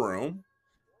storeroom,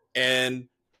 and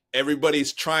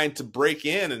everybody's trying to break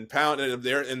in and pound,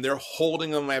 and they're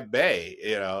holding them at bay.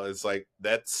 It's like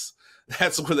that's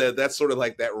where that's sort of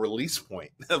like that release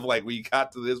point of like, we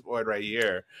got to this point right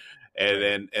here,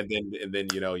 and then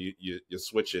you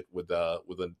switch it with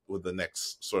the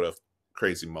next sort of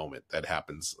crazy moment that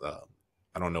happens.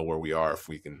 I don't know where we are, if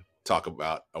we can talk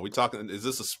about, is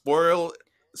this a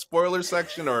spoiler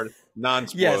section or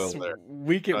non-spoiler? Yes,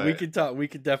 we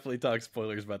could definitely talk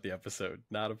spoilers about the episode,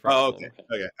 not a problem.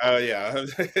 Oh, okay. Oh yeah.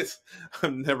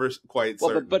 I'm never quite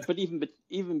certain. But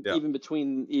even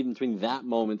between that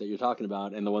moment that you're talking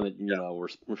about and the one that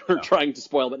we're trying to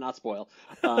spoil but not spoil,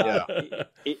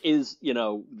 it is,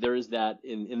 there is that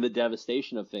in the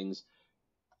devastation of things,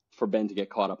 for Ben to get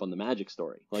caught up on the magic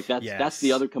story. Like that's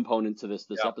the other component to this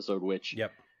episode, which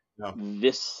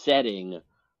this setting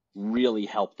really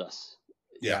helped us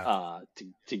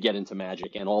to get into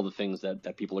magic and all the things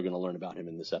that people are going to learn about him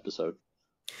in this episode.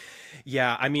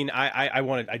 Yeah, I mean,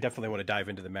 I definitely want to dive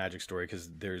into the magic story, because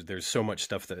there's so much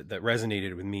stuff that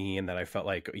resonated with me, and that I felt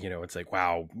like, it's like,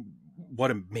 wow,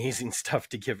 what amazing stuff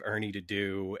to give Ernie to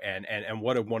do, and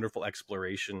what a wonderful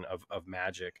exploration of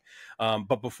magic.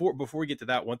 But before we get to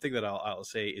that, one thing that I'll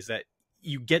say is that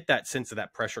you get that sense of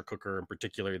that pressure cooker in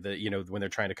particular, that, when they're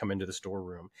trying to come into the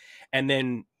storeroom, and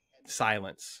then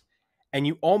silence. And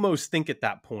you almost think at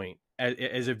that point,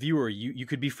 as a viewer, you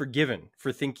could be forgiven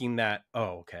for thinking that,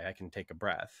 oh, okay, I can take a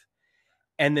breath.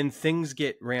 And then things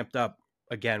get ramped up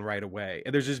again right away.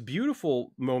 And there's this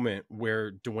beautiful moment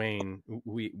where Dwayne,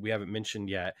 we haven't mentioned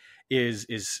yet,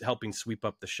 is helping sweep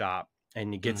up the shop,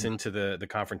 and he gets into the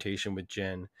confrontation with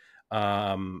Jen,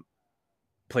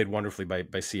 played wonderfully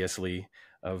by C.S. Lee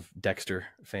of Dexter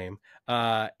fame.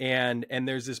 And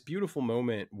there's this beautiful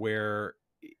moment where,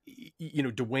 you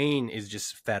know, Dwayne is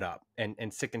just fed up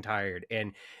and sick and tired,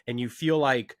 and you feel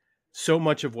like so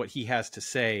much of what he has to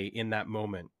say in that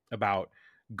moment about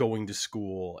going to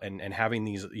school and having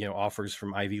these, you know, offers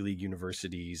from Ivy League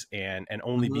universities and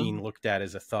only being looked at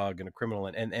as a thug and a criminal,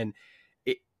 and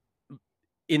it,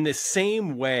 in the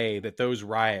same way that those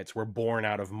riots were born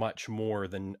out of much more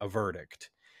than a verdict,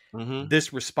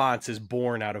 this response is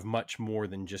born out of much more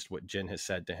than just what Jen has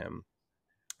said to him.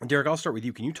 Derek, I'll start with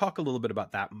you. Can you talk a little bit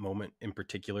about that moment in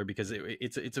particular? Because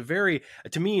it's a very,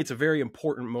 to me, it's a very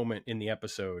important moment in the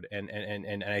episode,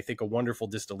 and I think a wonderful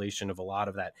distillation of a lot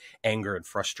of that anger and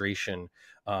frustration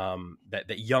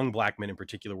that young black men in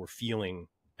particular were feeling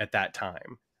at that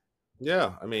time.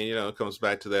 Yeah, I mean, you know, it comes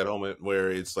back to that moment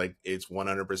where it's like it's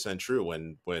 100% true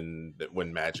when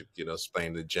Magic, you know,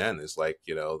 explained to Jen, is like,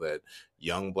 you know, that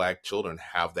young black children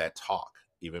have that talk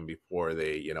even before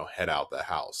they, you know, head out the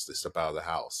house, they step out of the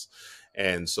house.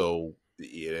 And so,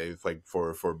 you know, it's like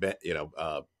for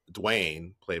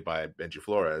Dwayne, played by Benji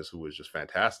Flores, who was just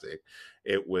fantastic,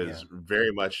 it was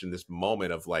very much in this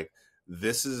moment of like,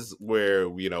 this is where,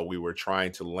 you know, we were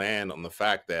trying to land on the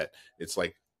fact that it's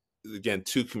like, again,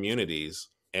 two communities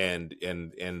and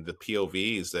the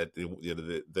POVs that, you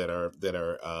know,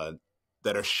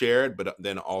 that are shared, but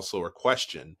then also are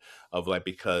questioned, of like,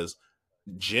 because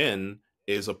Jen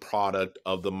is a product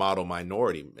of the model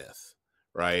minority myth,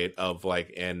 right? Of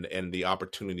like, and the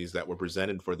opportunities that were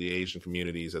presented for the Asian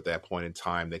communities at that point in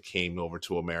time that came over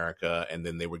to America, and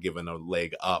then they were given a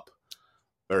leg up,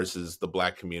 versus the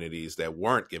black communities that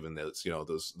weren't given those, you know,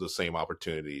 those same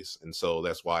opportunities. And so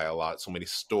that's why so many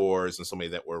stores and so many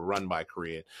that were run by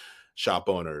Korean shop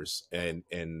owners, and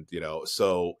you know,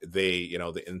 so they, you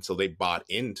know, and so they bought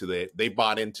into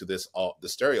this the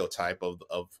stereotype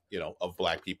of you know, of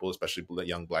black people, especially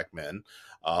young black men,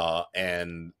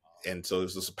 and so it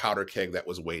was this powder keg that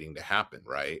was waiting to happen,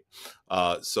 right?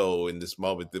 So in this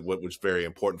moment, what was very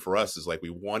important for us is like, we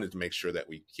wanted to make sure that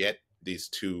we get these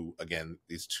two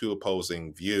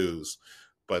opposing views,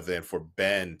 but then for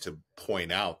Ben to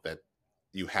point out that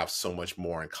you have so much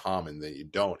more in common than you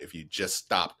don't, if you just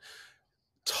stop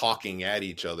talking at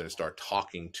each other and start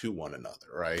talking to one another,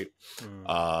 right?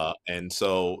 And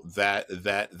so that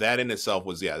in itself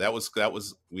was, that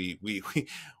was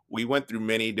we went through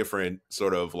many different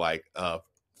sort of like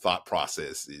thought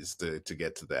processes to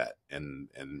get to that, and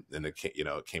it, you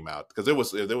know, it came out because there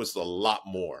was a lot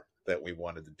more that we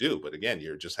wanted to do, but again,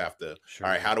 you just have to, all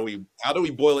right, how do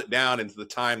we boil it down into the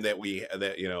time that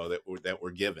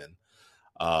we're given,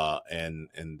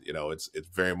 and you know, it's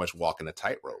very much walking a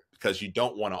tightrope, because you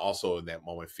don't want to also in that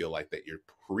moment feel like that you're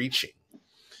preaching.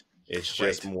 It's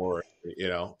just more, you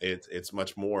know, it's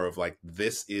much more of like,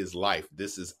 this is life,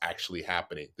 this is actually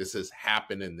happening, this has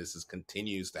happened, and this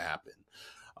continues to happen.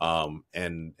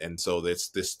 And so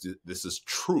this is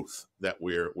truth that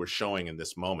we're showing in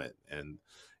this moment and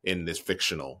in this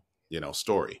fictional, you know,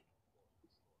 story.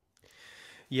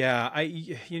 Yeah,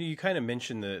 you kind of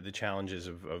mentioned the challenges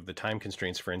of the time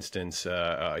constraints, for instance, you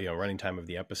know, running time of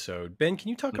the episode. Ben, can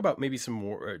you talk about maybe some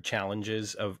more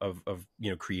challenges of you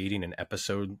know, creating an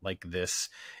episode like this,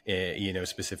 you know,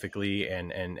 specifically,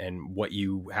 and what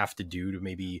you have to do to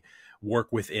maybe work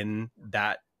within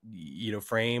that, you know,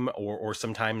 frame, or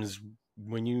sometimes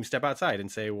when you step outside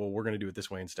and say, well, we're going to do it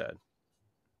this way instead?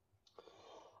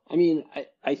 I mean,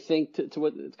 I think to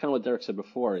what, it's kind of what Derek said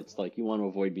before. It's like, you want to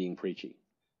avoid being preachy.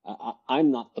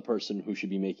 I'm not the person who should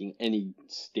be making any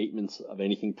statements of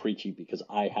anything preachy, because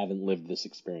I haven't lived this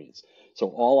experience. So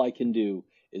all I can do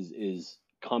is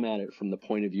come at it from the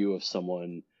point of view of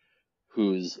someone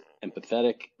who's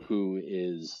empathetic, who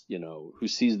is, you know, who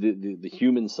sees the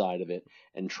human side of it,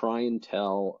 and try and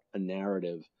tell a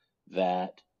narrative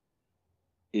that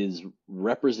is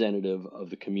representative of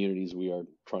the communities we are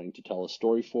trying to tell a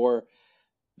story for,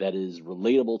 that is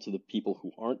relatable to the people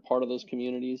who aren't part of those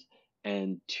communities,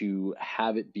 and to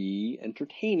have it be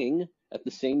entertaining at the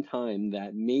same time,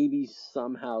 that maybe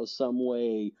somehow, some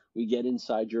way, we get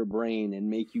inside your brain and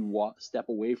make you step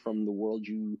away from the world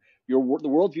the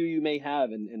worldview you may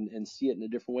have, and see it in a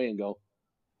different way and go,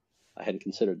 I hadn't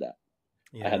considered that.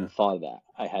 Yeah. I hadn't thought of that.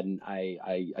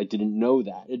 I didn't know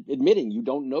that. Admitting you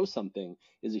don't know something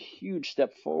is a huge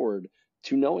step forward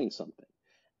to knowing something.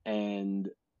 And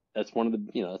that's one of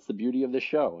the, that's the beauty of this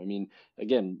show. I mean,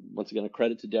 again, once again, a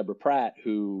credit to Deborah Pratt,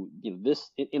 who,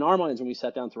 this, in our minds, when we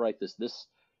sat down to write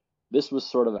this was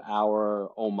sort of our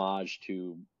homage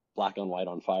to Black on White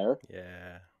on Fire.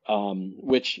 Yeah.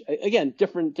 Which, again,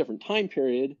 different time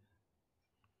period,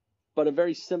 but a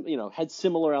very had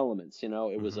similar elements.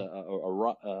 It was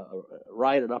a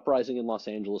riot, an uprising in Los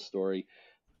Angeles story.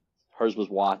 Hers was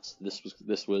Watts. This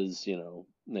was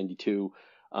 92.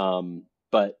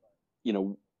 But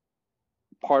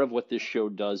part of what this show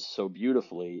does so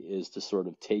beautifully is to sort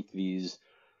of take these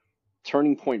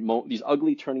these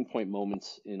ugly turning point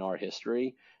moments in our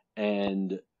history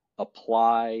and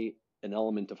apply an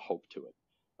element of hope to it.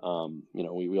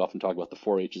 We often talk about the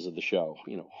 4 H's of the show,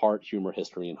 heart, humor,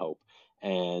 history, and hope.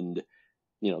 And,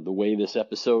 the way this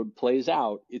episode plays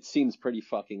out, it seems pretty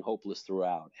fucking hopeless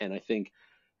throughout. And I think,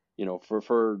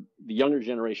 for the younger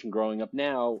generation growing up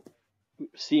now,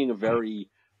 seeing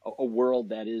a world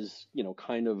that is,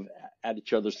 kind of at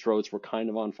each other's throats, we're kind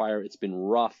of on fire. It's been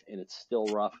rough and it's still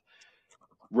rough.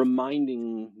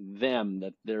 Reminding them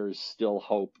that there's still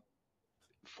hope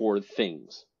for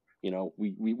things.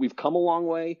 We've come a long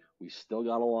way. We still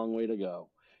got a long way to go.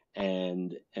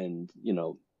 And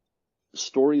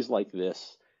stories like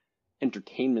this,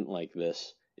 entertainment like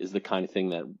this is the kind of thing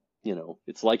that,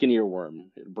 it's like an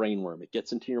earworm, a brainworm. It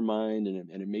gets into your mind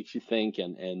and it makes you think,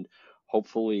 and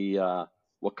hopefully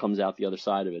what comes out the other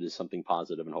side of it is something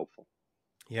positive and hopeful.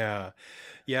 Yeah.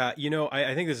 Yeah.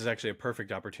 I think this is actually a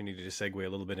perfect opportunity to segue a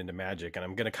little bit into magic. And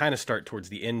I'm going to kind of start towards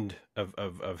the end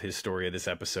of his story of this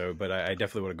episode, but I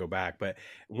definitely want to go back. But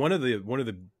one of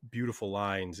the beautiful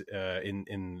lines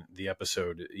in the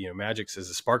episode, Magic says,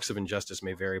 the sparks of injustice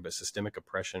may vary, but systemic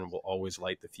oppression will always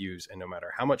light the fuse. And no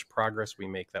matter how much progress we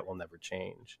make, that will never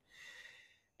change.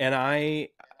 And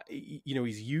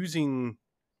he's using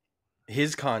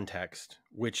his context,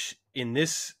 which in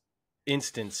this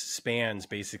instance spans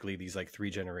basically these like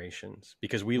 3 generations,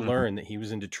 because we learn that he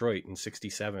was in Detroit in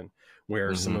 67,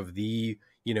 where some of the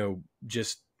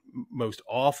just most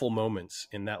awful moments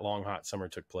in that long hot summer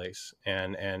took place,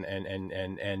 and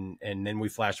then we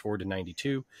flash forward to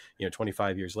 92,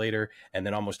 25 years later, and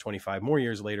then almost 25 more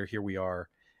years later, here we are,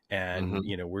 and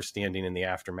we're standing in the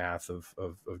aftermath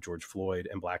of George Floyd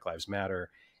and Black Lives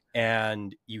Matter,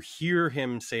 and you hear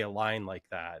him say a line like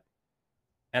that.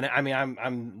 And I mean,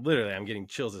 I'm getting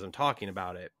chills as I'm talking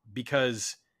about it,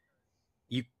 because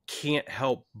you can't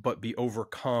help but be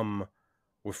overcome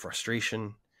with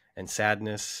frustration and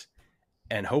sadness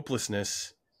and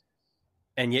hopelessness.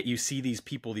 And yet you see these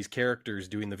people, these characters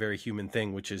doing the very human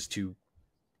thing, which is to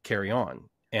carry on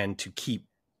and to keep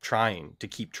trying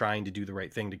to do the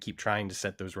right thing, to keep trying to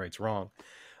set those rights wrong,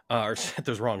 or set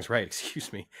those wrongs right,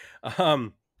 excuse me.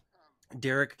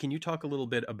 Deric, can you talk a little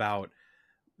bit about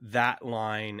that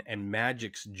line and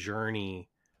Magic's journey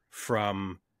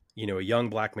from, a young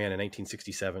Black man in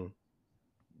 1967,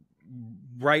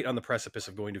 right on the precipice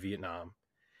of going to Vietnam,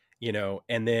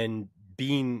 and then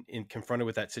being confronted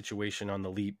with that situation on the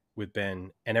leap with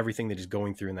Ben and everything that he's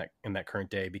going through in that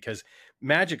current day? Because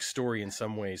Magic's story, in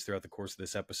some ways, throughout the course of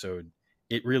this episode,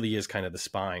 it really is kind of the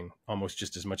spine, almost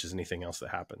just as much as anything else that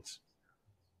happens.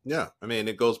 Yeah, I mean,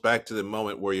 it goes back to the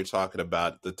moment where you're talking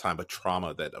about the type of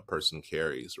trauma that a person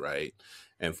carries, right?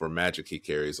 And for Magic, he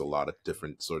carries a lot of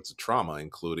different sorts of trauma,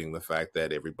 including the fact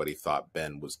that everybody thought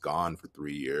Ben was gone for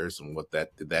 3 years, and what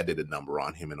that did a number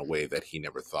on him in a way that he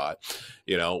never thought,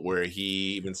 where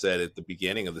he even said at the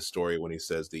beginning of the story, when he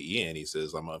says to Ian, he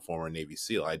says, "I'm a former Navy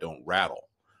SEAL, I don't rattle."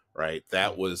 Right.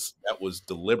 That was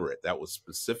deliberate. That was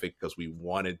specific, because we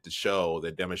wanted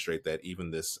to demonstrate that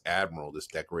even this admiral, this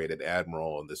decorated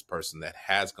admiral, and this person that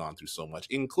has gone through so much,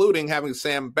 including having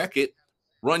Sam Beckett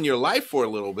run your life for a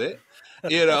little bit,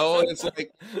 it's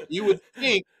like you would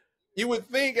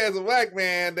think as a Black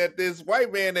man that this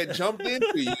white man that jumped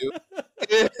into you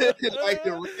like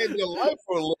to ran your life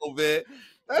for a little bit,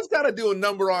 that's got to do a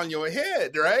number on your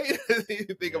head, right?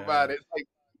 You think about it, like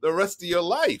the rest of your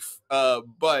life.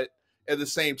 But at the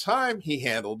same time, he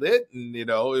handled it, and it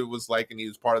was like, and he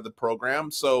was part of the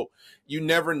program. So you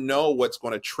never know what's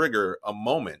going to trigger a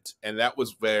moment, and that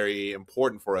was very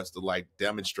important for us to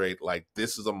demonstrate.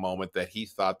 This is a moment that he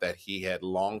thought that he had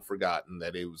long forgotten,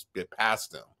 that it was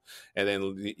past him, and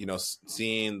then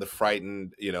seeing the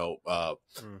frightened,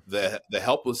 the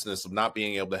helplessness of not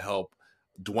being able to help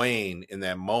Dwayne in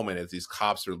that moment as these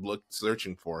cops are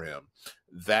searching for him.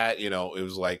 That it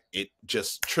was like it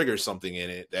just triggers something in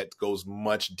it that goes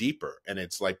much deeper, and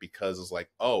it's because it's like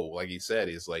he said,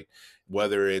 is like,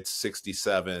 whether it's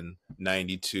 67,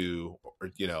 92,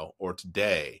 or or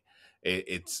today,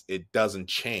 it doesn't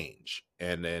change.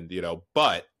 And then,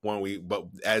 but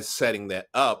as setting that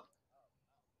up,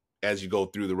 as you go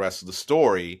through the rest of the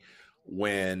story,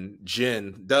 when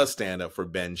Jin does stand up for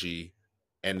Benji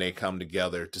and they come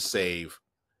together to save,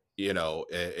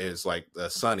 is like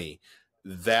Sunny,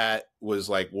 that was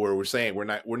like where we're saying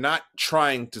we're not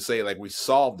trying to say like we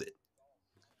solved it.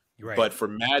 Right. But for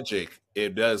Magic,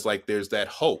 it does, like, there's that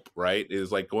hope, right? It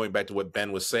is like going back to what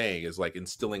Ben was saying, is like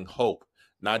instilling hope,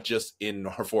 not just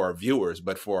for our viewers,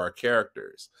 but for our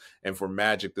characters. And for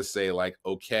Magic to say like,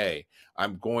 okay,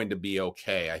 I'm going to be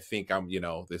okay. I think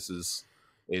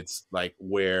it's like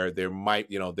where there might,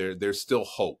 there's still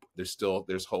hope. There's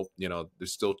hope,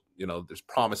 there's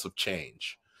promise of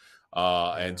change.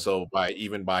 And so by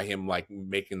him like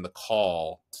making the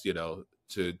call, to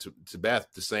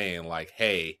Beth, to saying like,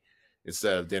 hey,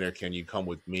 instead of dinner, can you come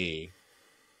with me?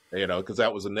 Because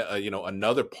that was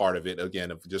another part of it, again,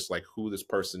 of just like who this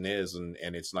person is, and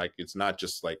it's like, it's not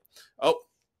just like, oh,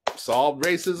 solved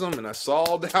racism and I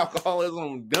solved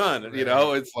alcoholism, done. Right.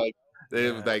 It's like,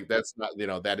 like that's not,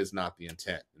 that is not the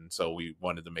intent. And so we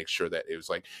wanted to make sure that it was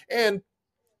like, and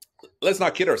let's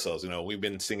not kid ourselves, we've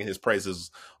been singing his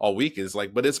praises all week. It's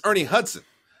like, but it's Ernie Hudson.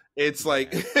 It's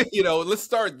like, let's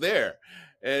start there.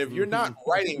 And if you're not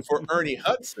writing for Ernie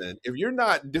Hudson, if you're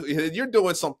not you're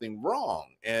doing something wrong.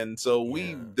 And so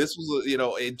this was,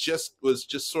 it just was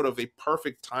just sort of a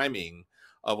perfect timing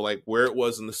of like where it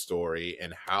was in the story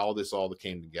and how this all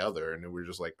came together. And we're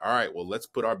just like, all right, well, let's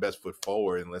put our best foot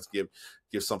forward and let's give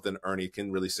something Ernie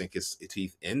can really sink his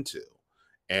teeth into.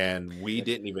 And we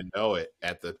didn't even know it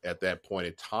at that point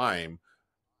in time,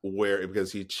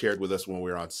 because he shared with us when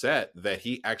we were on set that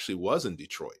he actually was in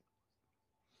Detroit.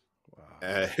 Wow.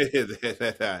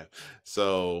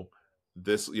 So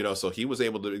this, so he was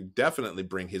able to definitely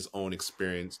bring his own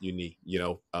experience, unique,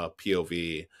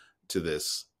 POV to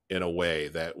this in a way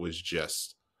that was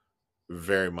just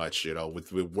very much,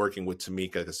 with working with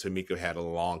Tamika, because Tamika had a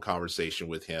long conversation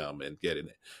with him and getting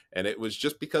it. And it was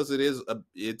just because it's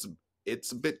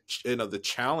a bit, the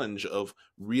challenge of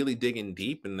really digging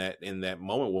deep in that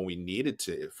moment when we needed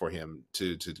for him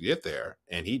to get there.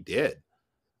 And he did.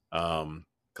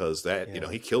 Because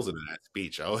he kills it in that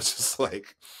speech. I was just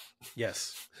like,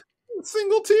 yes,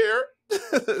 single tear.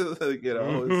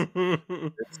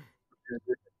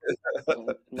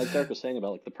 Like Derek was saying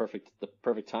about like the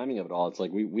perfect timing of it all. It's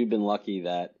like we've been lucky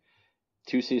that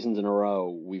 2 seasons in a row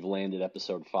we've landed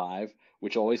episode 5,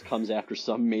 which always comes after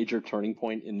some major turning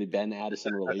point in the Ben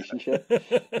Addison relationship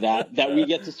that we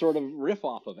get to sort of riff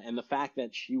off of. And the fact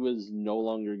that she was no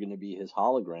longer going to be his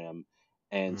hologram,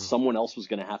 and someone else was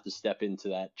going to have to step into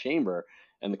that chamber.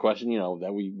 And the question,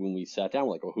 that when we sat down,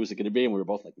 we're like, well, who's it going to be? And we were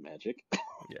both like, Magic.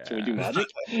 Yeah. Can we do Magic?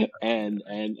 and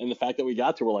the fact that we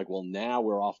got to, we're like, well, now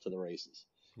we're off to the races.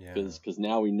 Because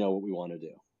now we know what we want to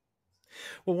do.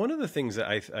 Well, one of the things that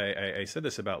I said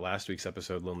this about last week's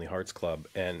episode, Lonely Hearts Club,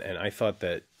 and I thought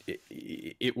that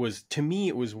it was, to me,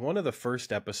 it was one of the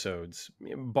first episodes,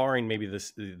 barring maybe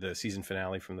the season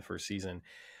finale from the first season,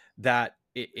 that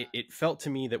it felt to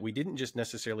me that we didn't just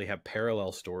necessarily have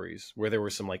parallel stories where there were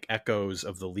some like echoes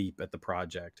of the leap at the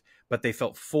project, but they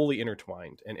felt fully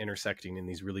intertwined and intersecting in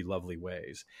these really lovely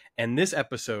ways. And this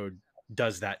episode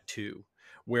does that too,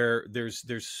 where there's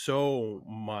so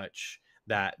much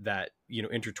that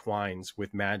intertwines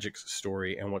with Magic's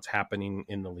story and what's happening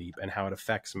in the leap and how it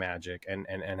affects Magic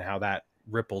and how that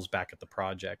ripples back at the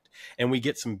project. And we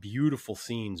get some beautiful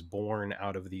scenes born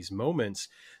out of these moments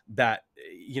that,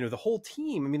 the whole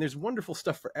team, I mean, there's wonderful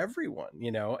stuff for everyone,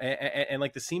 and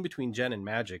like the scene between Jen and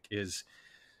Magic is,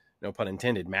 no pun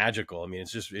intended, magical. I mean,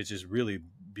 it's just really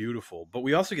beautiful. But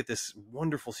we also get this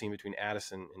wonderful scene between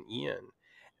Addison and Ian.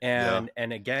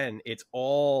 And again, it's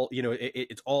all,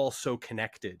 it's all so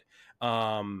connected.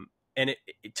 And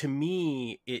to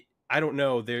me, I don't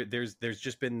know, there's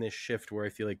just been this shift where I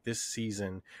feel like this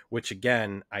season, which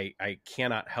again, I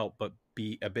cannot help but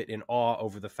be a bit in awe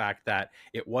over the fact that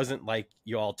it wasn't like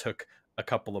you all took a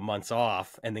couple of months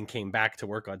off and then came back to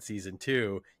work on season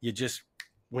 2. You just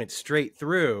went straight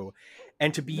through,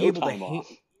 and to be able to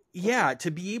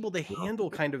to be able to handle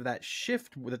kind of that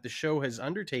shift that the show has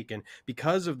undertaken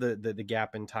because of the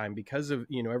gap in time, because of,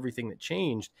 everything that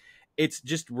changed. It's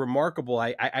just remarkable.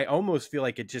 I almost feel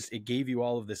like it gave you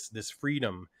all of this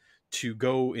freedom to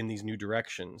go in these new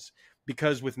directions,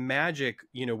 because with Magic,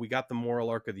 we got the moral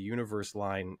arc of the universe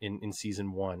line in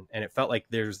season 1. And it felt like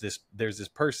there's this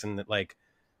person that like,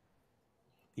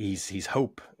 he's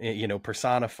hope,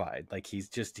 personified. Like he's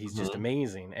just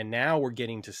amazing. And now we're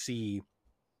getting to see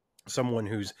someone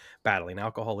who's battling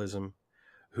alcoholism,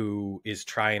 who is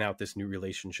trying out this new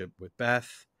relationship with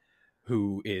Beth,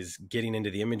 who is getting into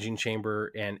the imaging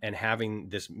chamber and having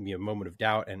this moment of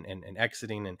doubt and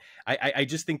exiting. And I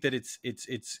just think that it's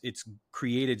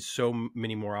created so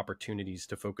many more opportunities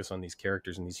to focus on these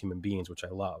characters and these human beings, which I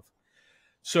love.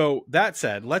 So that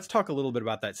said, let's talk a little bit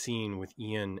about that scene with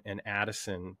Ian and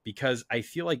Addison, because I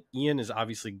feel like Ian is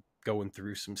obviously going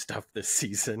through some stuff this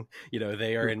season.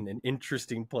 They are in an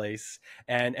interesting place,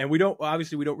 and we don't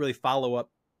really follow up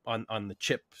on the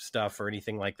chip stuff or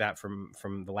anything like that from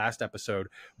the last episode,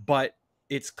 but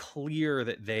it's clear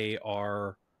that they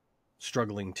are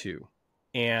struggling too.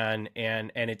 And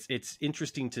it's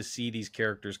interesting to see these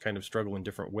characters kind of struggle in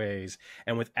different ways.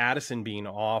 And with Addison being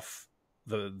off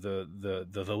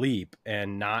the leap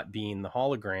and not being the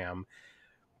hologram,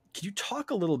 can you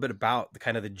talk a little bit about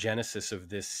the genesis of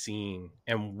this scene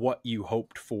and what you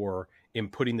hoped for in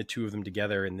putting the two of them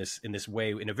together in this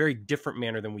way, in a very different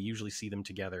manner than we usually see them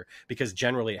together? Because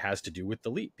generally it has to do with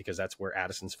the leap, because that's where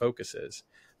Addison's focus is.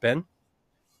 Ben?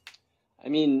 I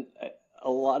mean,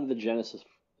 a lot of the genesis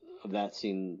of that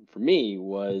scene for me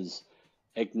was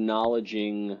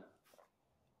acknowledging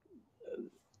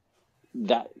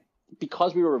that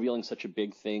because we were revealing such a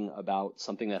big thing about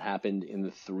something that happened in the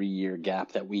 3-year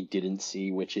gap that we didn't see,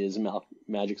 which is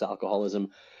Magic's alcoholism,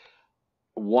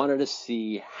 wanted to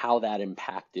see how that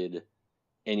impacted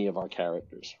any of our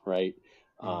characters, right?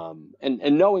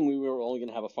 And knowing we were only going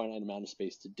to have a finite amount of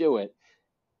space to do it,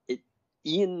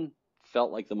 Ian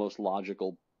felt like the most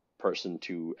logical person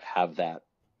to have that,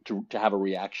 to have a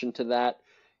reaction to that,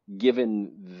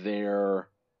 given their,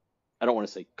 I don't want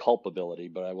to say culpability,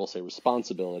 but I will say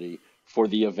responsibility for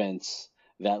the events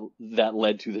that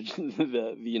led to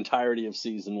the entirety of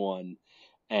season 1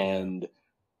 and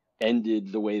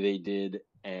ended the way they did.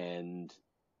 And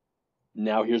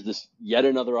now here's this yet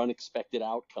another unexpected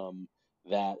outcome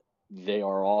that they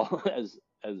are all, as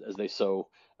they so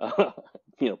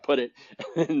put it,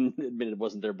 and admitted it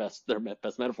wasn't their best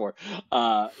metaphor.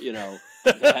 It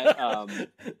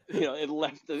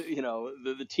left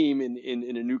the team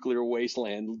in a nuclear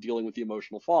wasteland dealing with the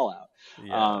emotional fallout.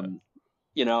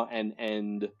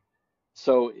 And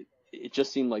so it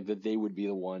just seemed like that they would be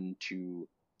the one to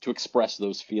express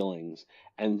those feelings,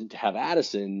 and to have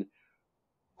Addison,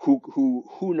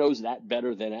 who knows that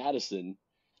better than Addison,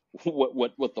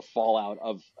 what the fallout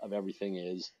of everything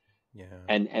is.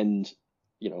 And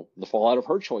the fallout of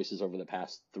her choices over the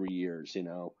past 3 years,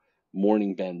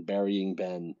 mourning Ben, burying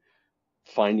Ben,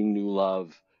 finding new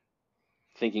love,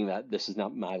 thinking that this is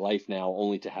not my life now,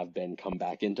 only to have Ben come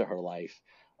back into her life.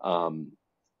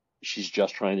 She's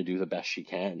just trying to do the best she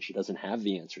can. She doesn't have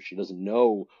the answer. She doesn't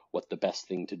know what the best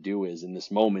thing to do is in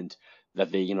this moment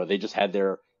that they just had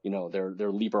their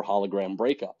Leaper hologram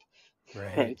breakup.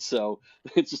 Right. So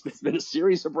it's been a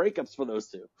series of breakups for those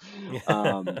two.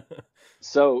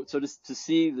 So just to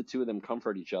see the two of them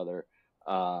comfort each other,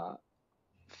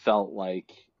 felt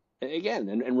like, again,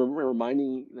 and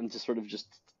reminding them to sort of just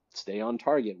stay on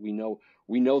target. We know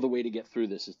the way to get through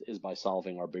this is by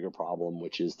solving our bigger problem,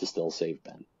 which is to still save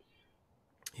Ben.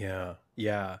 It's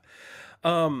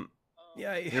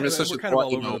such a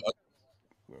all over.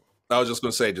 I was just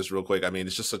going to say, just real quick, I mean,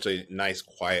 it's just such a nice,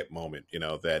 quiet moment,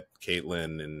 that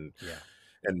Caitlin and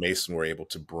Mason were able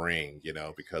to bring,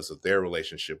 because of their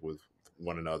relationship with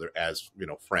one another as,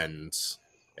 friends.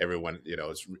 Everyone,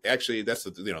 it's actually, that's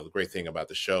the great thing about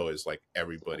the show is like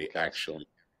everybody actually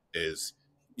is,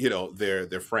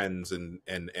 they're friends and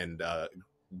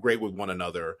great with one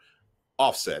another,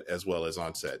 offset as well as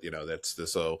onset. That's the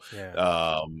to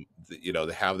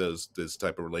have those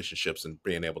type of relationships and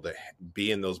being able to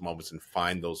be in those moments and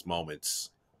find those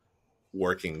moments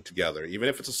working together, even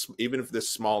if there's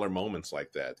smaller moments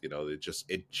like that, it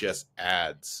just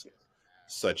adds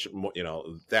such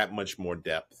that much more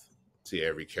depth to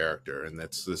every character. And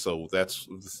that's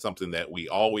something that we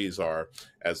always are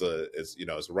as a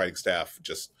writing staff,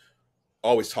 just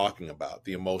always talking about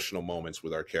the emotional moments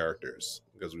with our characters,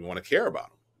 because we want to care about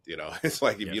them. It's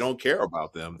like, if you don't care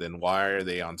about them, then why are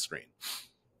they on screen?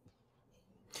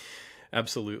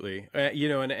 Absolutely.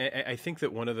 And I think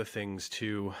that one of the things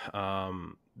too,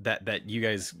 that you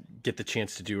guys get the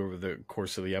chance to do over the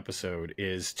course of the episode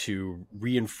is to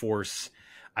reinforce,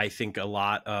 I think, a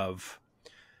lot of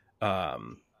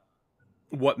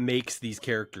what makes these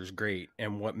characters great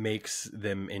and what makes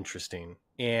them interesting.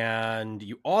 And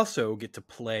you also get to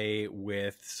play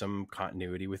with some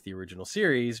continuity with the original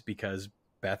series, because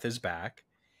Beth is back.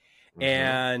 Mm-hmm.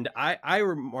 And I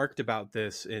remarked about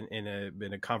this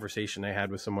in a conversation I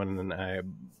had with someone, and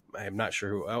I'm not sure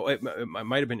who. Oh, it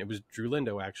might have been, it was Drew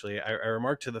Lindo, actually. I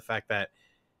remarked to the fact that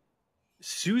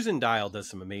Susan Dial does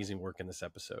some amazing work in this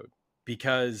episode.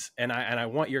 because, and I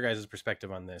want your guys'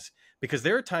 perspective on this, because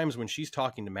there are times when she's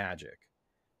talking to Magic,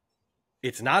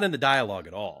 it's not in the dialogue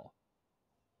at all,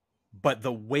 but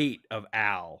the weight of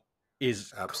Al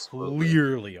is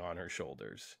clearly on her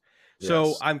shoulders.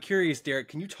 So I'm curious, Derek,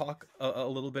 can you talk a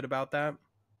little bit about that?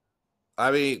 I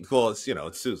mean, well, it's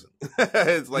Susan.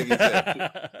 It's like you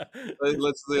said.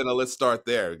 Let's start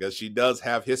there, because she does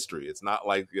have history. It's not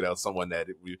like someone that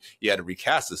you had to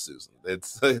recast as Susan.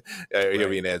 It's I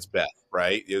mean, as Beth,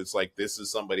 right? It's like this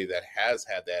is somebody that has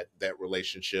had that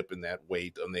relationship and that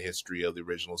weight on the history of the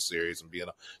original series and being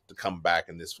able to come back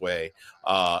in this way.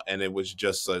 And it was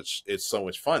just it's so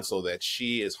much fun. So that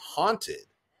she is haunted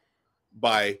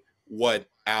by what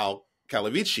Al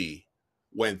Calavici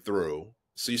went through.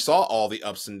 So you saw all the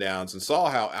ups and downs and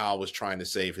saw how Al was trying to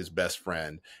save his best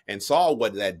friend and saw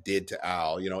what that did to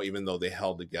Al, even though they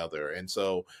held together. And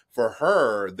so for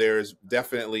her, there's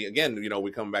definitely, again,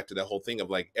 we come back to that whole thing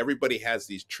of like, everybody has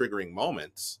these triggering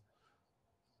moments.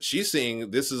 She's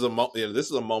seeing this is a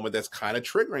moment that's kind of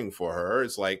triggering for her.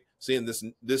 It's like seeing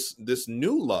this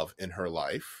new love in her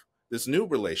life, this new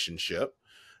relationship,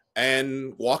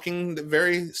 and walking the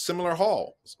very similar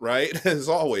halls, right? As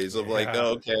always, of like,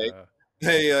 okay.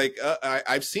 Hey, like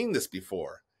I've seen this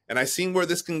before, and I've seen where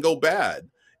this can go bad.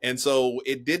 And so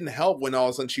it didn't help when all of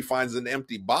a sudden she finds an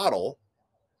empty bottle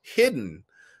hidden,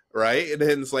 right? And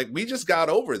then it's like, we just got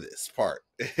over this part.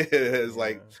 It's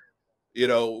like,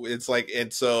 it's like,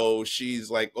 and so she's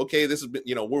like, okay, this has been,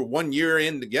 we're 1 year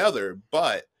in together,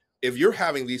 but if you're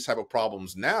having these type of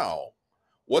problems now,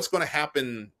 what's going to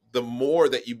happen? The more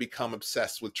that you become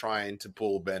obsessed with trying to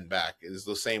pull Ben back is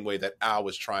the same way that Al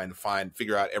was trying to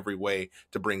figure out every way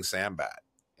to bring Sam back,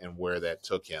 and where that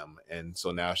took him. And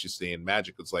so now she's seeing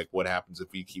Magic. It's like, what happens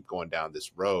if you keep going down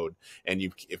this road and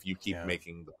if you keep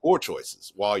making the poor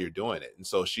choices while you're doing it? And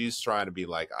so she's trying to be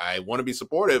like, I want to be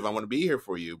supportive. I want to be here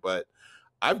for you, but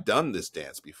I've done this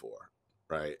dance before.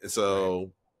 Right.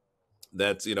 So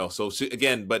that's, so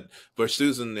again, but for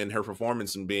Susan and her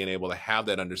performance and being able to have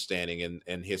that understanding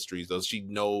and histories, though, she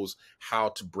knows how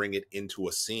to bring it into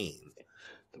a scene.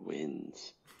 The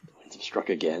winds have struck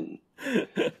again.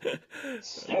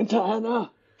 Santa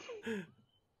Ana.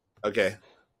 Okay.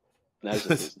 Now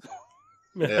just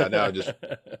yeah, now just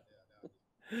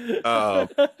I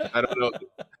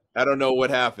don't know what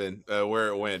happened, where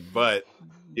it went, but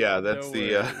yeah, that's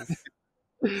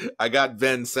I got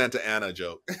Ben's Santa Ana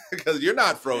joke, because you're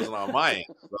not frozen on my end.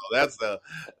 So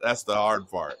that's the hard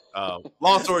part.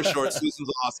 Long story short,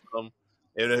 Susan's awesome.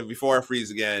 And before I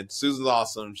freeze again, Susan's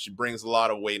awesome. She brings a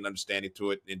lot of weight and understanding to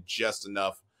it, and just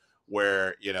enough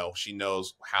where she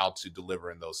knows how to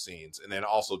deliver in those scenes. And then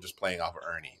also just playing off of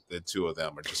Ernie. The two of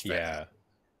them are just fantastic.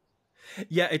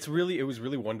 Yeah, it was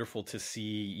really wonderful to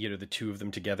see, the two of them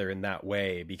together in that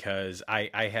way, because I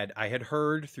had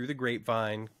heard through the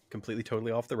grapevine, completely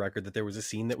totally off the record, that there was a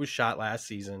scene that was shot last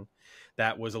season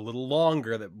that was a little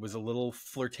longer, that was a little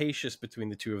flirtatious between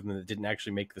the two of them, that didn't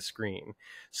actually make the screen.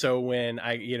 So when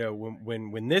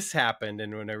when this happened,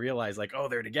 and when I realized like, oh,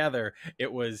 they're together,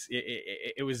 it was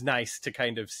nice to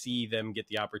kind of see them get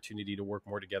the opportunity to work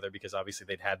more together, because obviously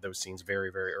they'd had those scenes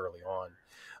very, very early on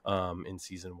in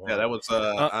season 1. Yeah, that was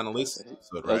Annalise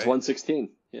episode, right? That was 116.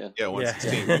 Yeah,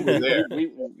 116. Yeah. We were there.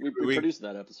 we produced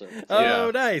that episode. So.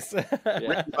 Oh, nice.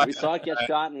 Yeah, we saw it get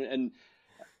shot, and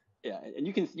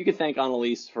you can thank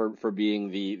Annalise for being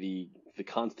the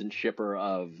constant shipper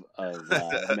of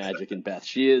Magic and Beth.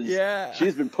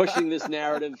 She's been pushing this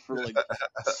narrative for like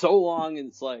so long, and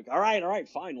it's like, all right,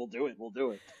 fine, we'll do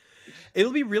it.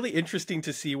 It'll be really interesting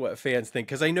to see what fans think,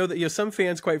 because I know that some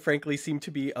fans, quite frankly, seem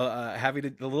to be having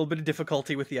a little bit of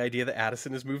difficulty with the idea that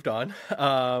Addison has moved on,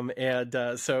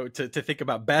 and so to think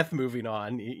about Beth moving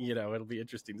on, it'll be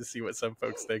interesting to see what some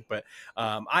folks think. But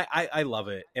I love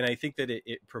it, and I think that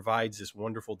it provides this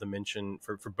wonderful dimension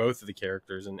for both of the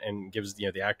characters, and gives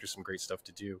the actors some great stuff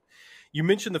to do. You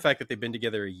mentioned the fact that they've been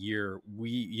together a year.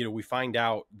 We find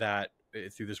out that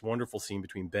through this wonderful scene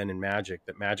between Ben and Magic,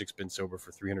 that Magic's been sober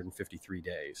for 353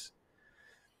 days.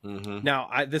 Mm-hmm. Now,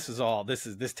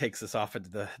 this takes us off into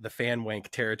the fan wank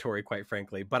territory, quite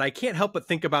frankly, but I can't help but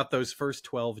think about those first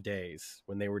 12 days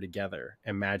when they were together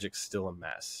and Magic's still a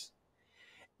mess.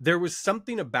 There was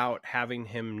something about having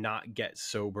him not get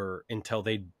sober until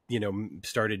they,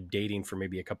 started dating for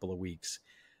maybe a couple of weeks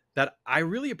that I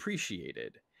really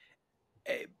appreciated.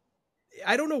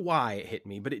 I don't know why it hit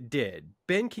me, but it did.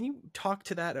 Ben, can you talk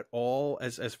to that at all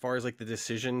as far as like the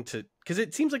decision to, because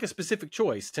it seems like a specific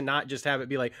choice to not just have it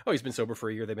be like, oh, he's been sober for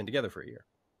a year, they've been together for a year.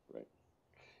 Right.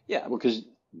 Yeah, because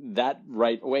that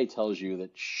right away tells you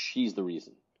that she's the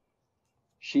reason.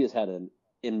 She has had an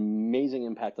amazing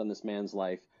impact on this man's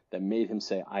life that made him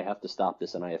say, I have to stop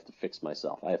this and I have to fix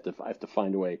myself. I have to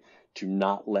find a way to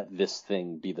not let this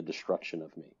thing be the destruction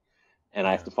of me. And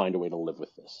I have to find a way to live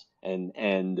with this.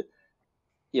 And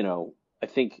you know, I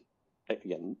think,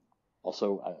 again,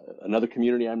 also another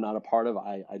community I'm not a part of,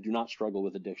 I do not struggle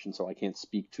with addiction, so I can't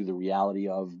speak to the reality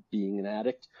of being an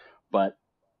addict, but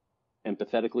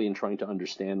empathetically and trying to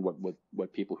understand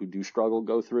what people who do struggle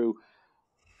go through,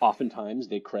 oftentimes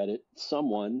they credit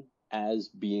someone as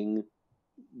being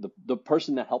the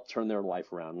person that helped turn their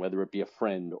life around, whether it be a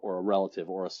friend or a relative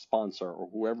or a sponsor or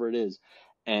whoever it is.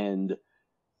 And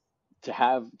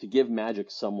to give Magic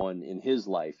someone in his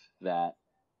life that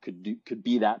could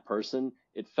be that person,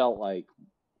 it felt like,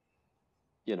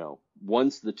 you know,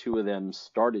 once the two of them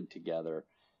started together,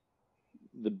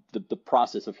 the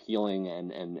process of healing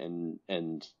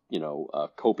and you know,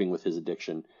 coping with his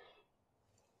addiction,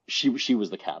 she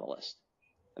was the catalyst.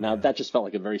 And now that just felt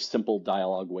like a very simple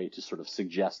dialogue way to sort of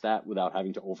suggest that without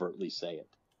having to overtly say it.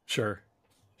 Sure.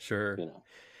 You know,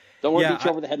 don't want to beat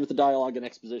you over the head with the dialogue and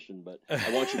exposition, but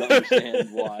I want you to understand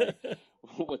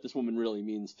what this woman really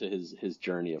means to his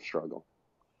journey of struggle.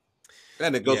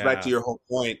 And it goes back to your whole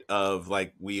point of,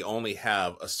 like, we only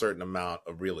have a certain amount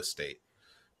of real estate.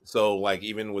 So, like,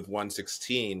 even with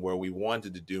 116, where we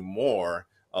wanted to do more,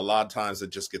 a lot of times it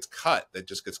just gets cut. That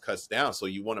just gets cut down. So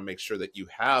you want to make sure that you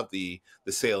have the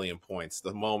salient points,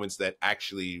 the moments that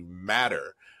actually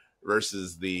matter,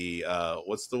 versus the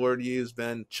what's the word you use,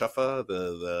 Ben?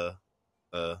 Chuffa?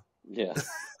 Yeah.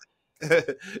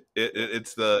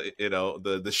 It's the, you know,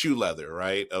 the shoe leather,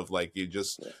 right? Of, like, you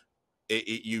just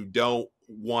you don't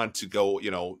want to go,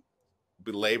 you know,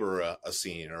 belabor a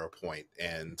scene or a point.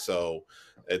 And so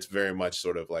it's very much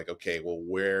sort of like, okay, well,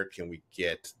 where can we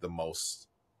get the most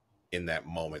in that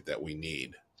moment that we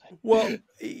need? Well,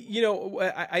 you know,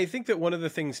 I think that one of the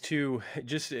things too,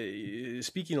 just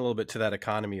speaking a little bit to that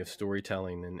economy of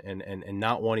storytelling and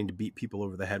not wanting to beat people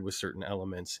over the head with certain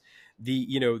elements,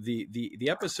 the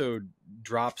episode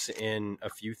drops in a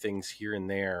few things here and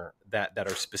there that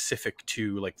are specific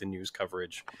to, like, the news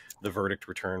coverage, the verdict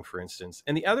return, for instance.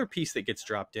 And the other piece that gets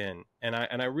dropped in, and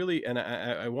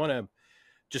I want to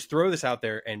just throw this out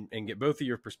there and get both of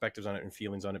your perspectives on it and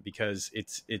feelings on it, because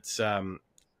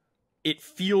it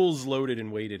feels loaded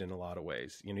and weighted in a lot of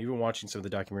ways. You know, even watching some of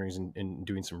the documentaries and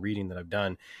doing some reading that I've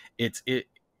done,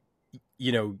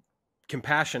 you know,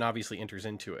 compassion obviously enters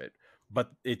into it,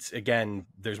 but it's, again,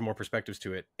 there's more perspectives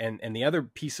to it. And the other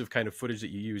piece of kind of footage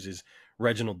that you use is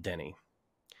Reginald Denny.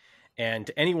 And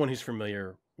to anyone who's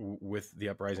familiar with the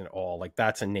uprising at all, like,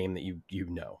 that's a name that you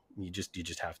know, you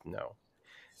just have to know.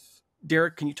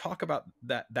 Deric, can you talk about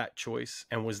that choice?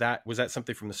 And was that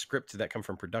something from the script? Did that come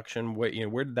from production? Where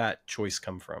did that choice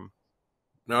come from?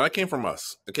 No, that came from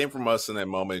us. It came from us in that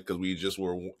moment, because we just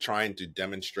were trying to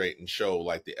demonstrate and show,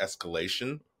 like, the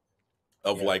escalation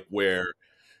of like where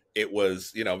it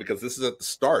was, you know, because this is at the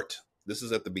start. This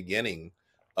is at the beginning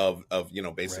of you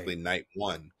know, basically night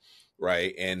one.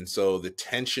 Right. And so the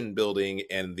tension building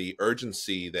and the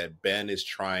urgency that Ben is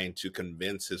trying to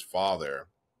convince his father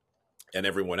and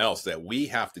everyone else that we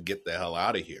have to get the hell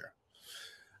out of here.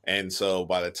 And so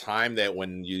by the time that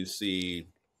when you see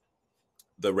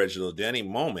the Reginald Denny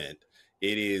moment,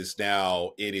 it is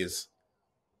the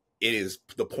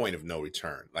point of no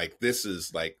return. Like, this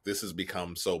has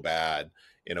become so bad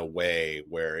in a way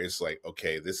where it's like,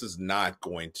 okay, this is not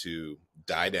going to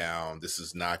die down. This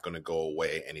is not going to go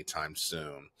away anytime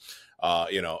soon.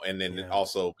 You know, and then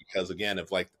also because, again,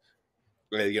 if, like,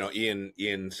 you know,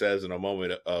 Ian says in a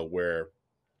moment where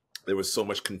there was so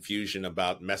much confusion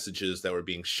about messages that were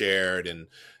being shared, and,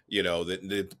 you know,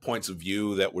 the points of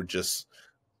view that were just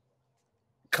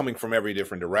coming from every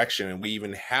different direction. And we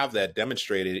even have that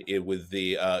demonstrated with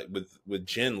the with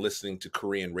Jin listening to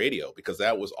Korean radio, because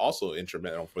that was also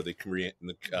instrumental for the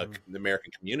the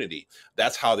American community.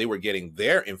 That's how they were getting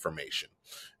their information.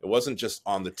 It wasn't just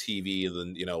on the TV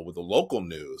and, you know, with the local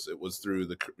news. It was through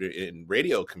the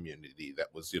radio community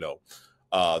that was, you know,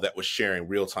 that was sharing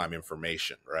real-time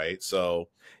information, right? So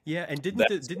and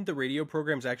didn't the radio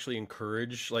programs actually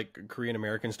encourage, like, Korean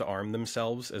Americans to arm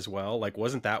themselves as well? Like,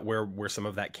 wasn't that where some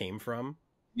of that came from?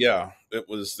 Yeah, it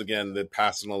was, again, the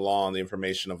passing along the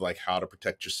information of, like, how to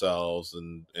protect yourselves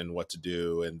and what to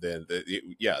do. And then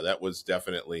that was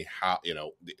definitely how, you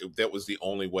know, that was the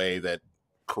only way that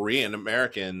Korean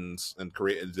Americans and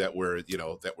Koreans that were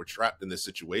trapped in this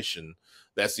situation,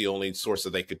 that's the only source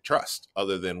that they could trust,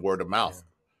 other than word of mouth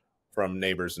from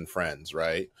neighbors and friends,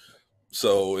 right?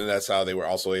 So, and that's how they were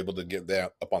also able to get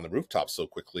that up on the rooftop so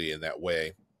quickly, in that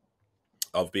way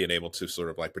of being able to sort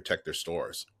of, like, protect their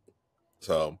stores.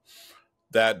 So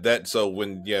So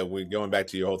when we're going back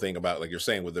to your whole thing about, like you're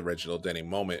saying, with the Reginald Denny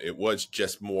moment, it was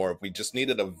just more, we just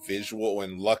needed a visual,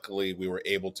 and luckily we were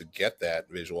able to get that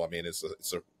visual. I mean, it's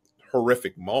a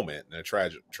horrific moment and a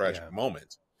tragic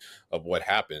moment of what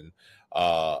happened,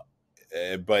 but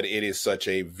it is such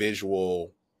a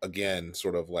visual, again,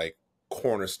 sort of like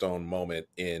cornerstone moment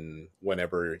in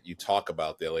whenever you talk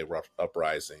about the LA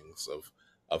uprisings,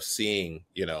 of seeing,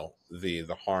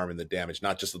 the harm and the damage,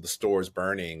 not just of the stores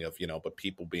burning, but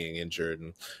people being injured,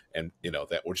 and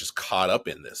that were just caught up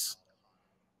in this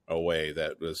a way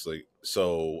that was like,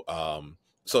 so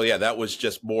yeah, that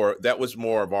was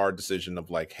more of our decision of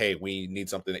like, hey, we need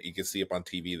something that you can see up on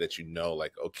TV that,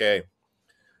 like, okay,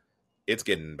 it's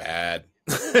getting bad.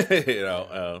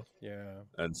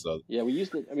 And so we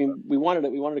used it. I mean, we wanted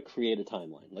to create a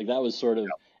timeline, like that was sort of,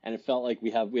 and it felt like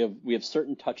we have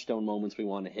certain touchstone moments we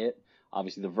want to hit.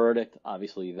 Obviously the verdict,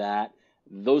 obviously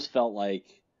those felt like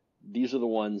these are the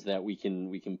ones that we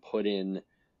can put in.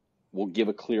 We'll give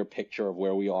a clear picture of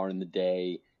where we are in the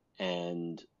day,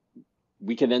 and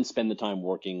we can then spend the time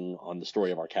working on the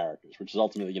story of our characters, which is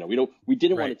ultimately, we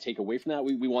didn't want to take away from that.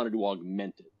 We wanted to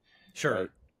augment it. Sure. Right?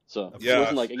 So it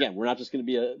wasn't like, again, we're not just going to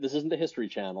be this isn't the History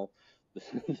Channel.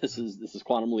 This is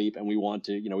Quantum Leap, and we want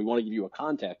to give you a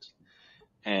context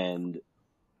and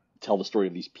tell the story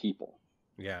of these people.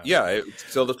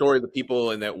 Tell the story of the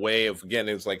people in that way of, again,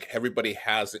 it's like everybody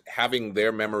having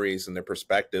their memories and their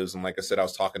perspectives. And like I said, I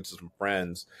was talking to some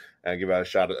friends, and I give out a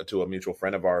shout out to a mutual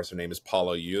friend of ours. Her name is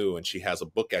Paula Yu, and she has a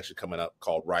book actually coming up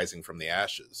called Rising from the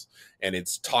Ashes, and it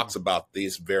talks about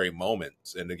these very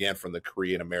moments, and again, from the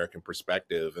Korean American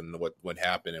perspective and what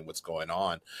happened and what's going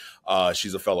on.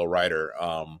 She's a fellow writer,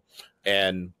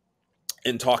 and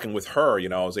in talking with her,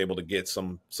 I was able to get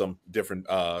some different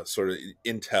sort of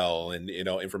intel and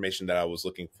information that I was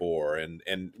looking for, and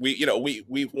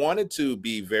we wanted to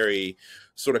be very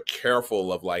sort of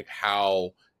careful of like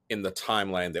how in the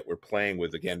timeline that we're playing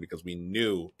with, again, because we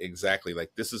knew exactly,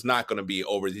 like, this is not going to be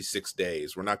over these 6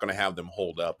 days. We're not going to have them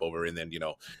hold up over, and then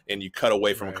and you cut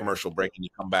away from a commercial break and you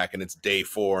come back and it's day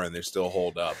 4 and they're still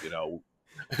holed up. Sure.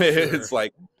 It's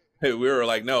like, we were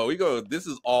like, no, this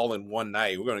is all in one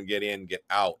night. We're going to get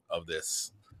out of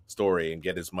this story and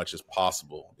get as much as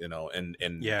possible, and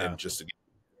just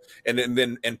and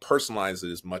then personalize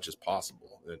it as much as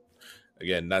possible. And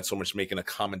again, not so much making a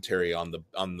commentary on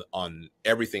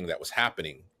everything that was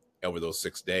happening over those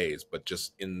 6 days, but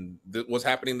just what's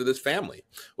happening to this family,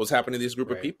 what's happening to this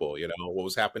group of people, what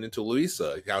was happening to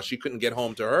Louisa, how she couldn't get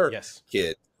home to her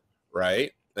kid,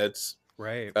 right? That's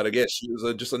right. But again, she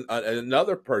was just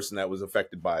another person that was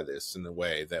affected by this in a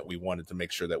way that we wanted to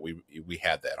make sure that we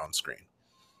had that on screen.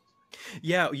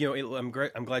 Yeah, I'm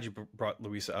glad you brought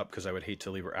Louisa up, because I would hate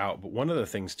to leave her out. But one of the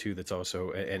things too that's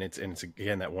also, and it's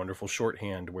again that wonderful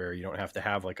shorthand where you don't have to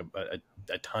have like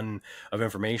a ton of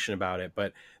information about it.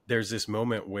 But there's this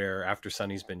moment where after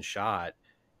Sonny's been shot,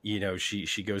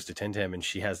 she goes to tend to him, and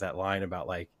she has that line about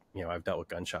like, I've dealt with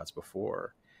gunshots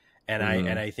before. And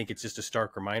I think it's just a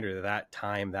stark reminder that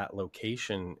time, that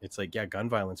location, it's like, gun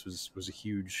violence was a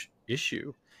huge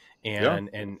issue. And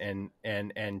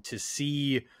to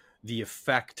see the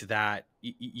effect that,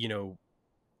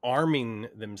 arming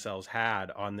themselves had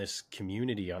on this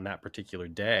community on that particular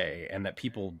day, and that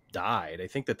people died. I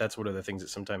think that's one of the things that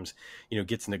sometimes,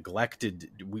 gets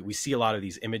neglected. We see a lot of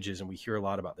these images, and we hear a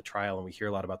lot about the trial, and we hear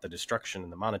a lot about the destruction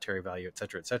and the monetary value, et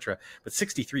cetera, but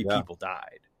 63 people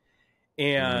died.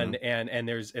 And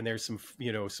there's some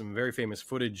some very famous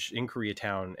footage in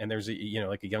Koreatown, and there's a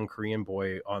like a young Korean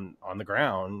boy on the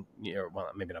ground,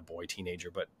 well, maybe not a boy, teenager,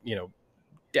 but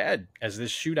dead as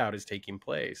this shootout is taking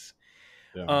place.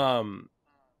 Having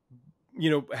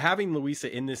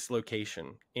Louisa in this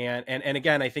location, and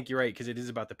again, I think you're right, because it is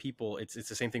about the people. It's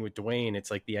the same thing with Dwayne.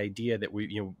 It's like the idea that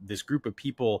this group of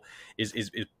people is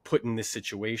put in this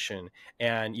situation,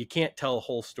 and you can't tell a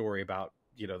whole story about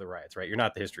the riots, right? You're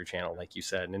not the History Channel, like you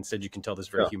said, and instead you can tell this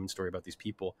very human story about these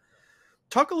people.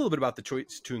 Talk a little bit about the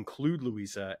choice to include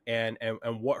Louisa and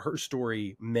what her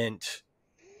story meant,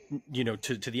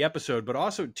 to the episode, but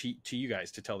also to you guys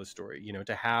to tell the story,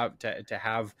 to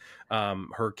have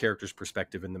her character's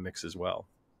perspective in the mix as well.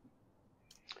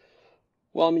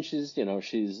 Well, I mean, she's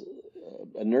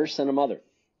a nurse and a mother,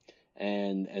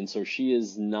 and so she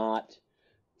is not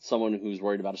someone who's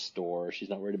worried about a store. She's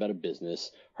not worried about a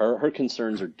business. Her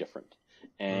concerns are different.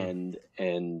 And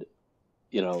the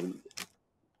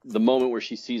moment where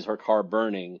she sees her car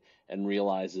burning and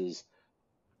realizes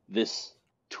this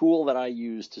tool that I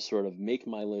use to sort of make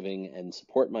my living and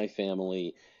support my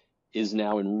family is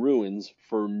now in ruins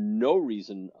for no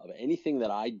reason of anything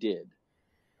that I did.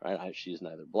 right? She is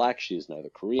neither black, she is neither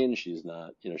Korean, she's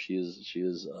not, she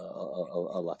is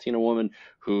a Latina woman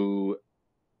who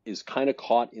is kind of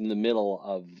caught in the middle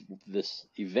of this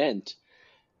event,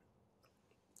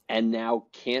 and now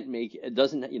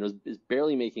is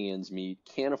barely making ends meet,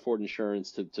 can't afford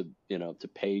insurance to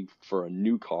pay for a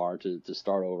new car to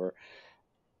start over.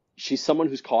 She's someone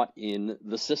who's caught in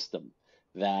the system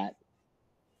that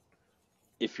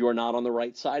if you're not on the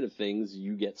right side of things,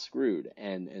 you get screwed.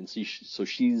 And so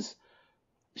she's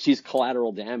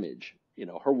collateral damage.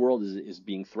 Her world is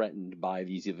being threatened by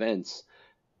these events,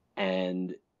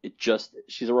 and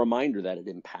she's a reminder that it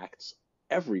impacts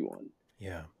everyone.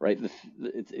 Yeah. Right.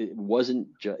 It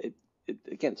wasn't just,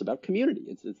 again, it's about community.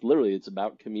 It's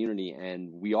about community,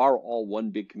 and we are all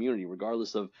one big community,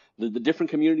 regardless of the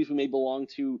different communities we may belong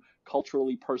to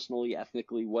culturally, personally,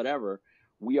 ethnically, whatever.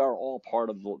 We are all part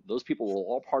of those people were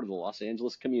all part of the Los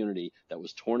Angeles community that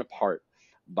was torn apart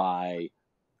by,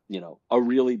 a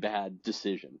really bad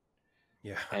decision.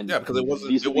 Yeah. And because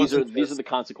these are the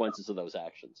consequences of those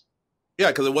actions. Yeah,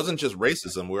 because it wasn't just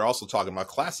racism. We were also talking about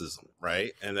classism,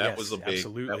 right? And that was a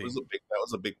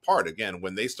big part. Again,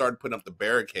 when they started putting up the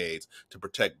barricades to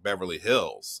protect Beverly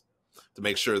Hills, to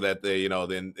make sure that they, in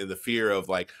the fear of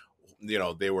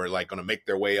they were going to make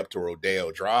their way up to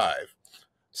Rodeo Drive.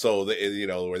 So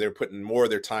where they're putting more of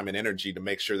their time and energy to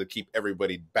make sure to keep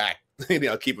everybody back,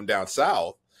 keep them down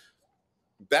south.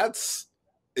 That's,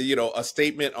 a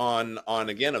statement on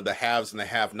again of the haves and the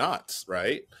have-nots,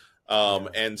 right?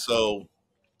 And so,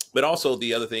 but also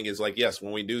the other thing is yes,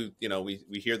 when we do,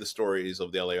 we hear the stories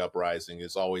of the LA uprising,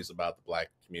 it's always about the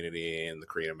Black community and the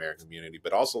Korean American community,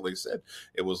 but also, like I said,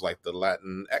 it was like the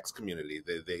Latinx community.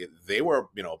 They were,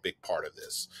 a big part of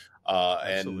this.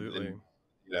 Absolutely.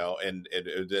 And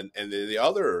the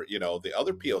other, the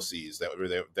other POCs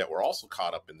that were also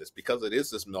caught up in this, because it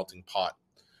is this melting pot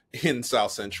in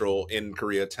South Central, in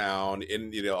Koreatown,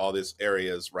 in, all these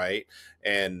areas. Right.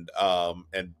 And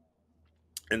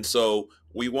so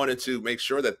we wanted to make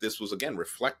sure that this was, again,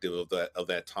 reflective of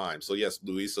that time. So yes,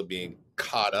 Louisa being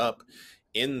caught up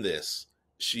in this,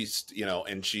 she's,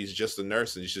 and she's just a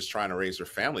nurse and she's just trying to raise her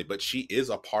family, but she is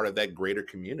a part of that greater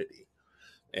community.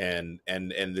 And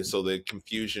so the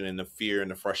confusion and the fear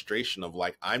and the frustration of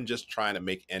I'm just trying to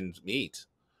make ends meet.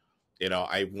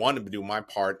 I want to do my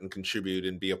part and contribute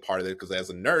and be a part of it, because as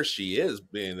a nurse, she is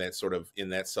being that sort of in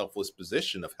that selfless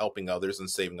position of helping others and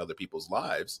saving other people's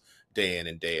lives day in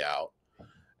and day out.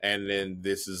 And then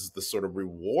this is the sort of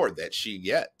reward that she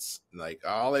gets.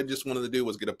 All I just wanted to do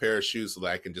was get a pair of shoes so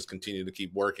that I can just continue to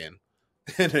keep working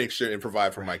and make sure and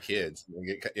provide for my kids, and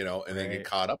get, then get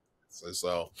caught up.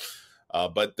 So,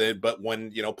 but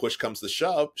when, push comes to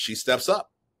shove, she steps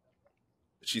up.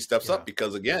 She steps up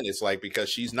because, again, it's because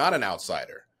she's not an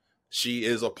outsider. She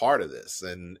is a part of this.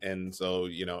 And so,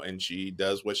 and she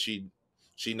does what she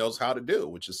knows how to do,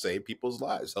 which is save people's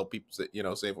lives, help people,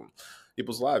 save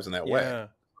people's lives in that way.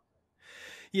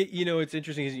 Yeah, it's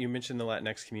interesting you mentioned the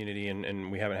Latinx community,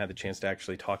 and we haven't had the chance to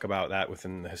actually talk about that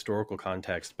within the historical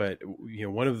context. But,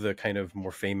 one of the kind of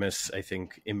more famous, I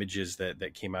think, images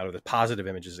that came out of the positive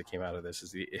images that came out of this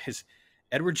is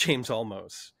Edward James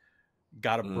Olmos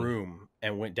got a broom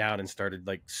and went down and started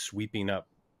sweeping up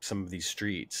some of these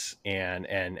streets, and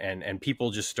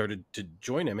people just started to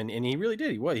join him, and he really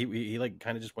did. He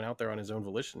kind of just went out there on his own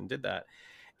volition and did that.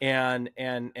 And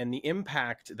the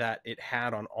impact that it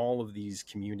had on all of these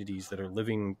communities that are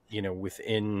living,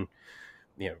 within,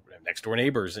 next door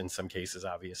neighbors in some cases,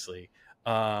 obviously.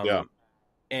 And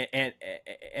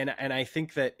I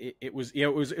think that it was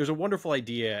a wonderful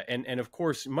idea. And of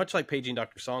course, much like Paging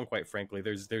Dr. Song, quite frankly,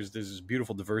 there's this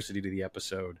beautiful diversity to the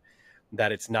episode,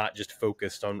 that it's not just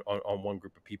focused on one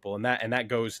group of people. And that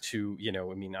goes to,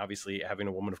 obviously having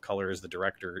a woman of color as the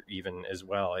director even as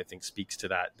well, I think speaks to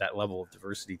that level of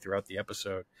diversity throughout the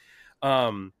episode.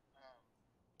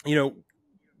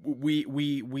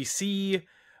 We see,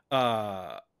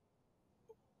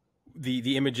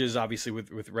 the images obviously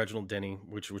with Reginald Denny,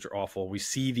 which are awful. We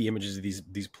see the images of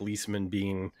these policemen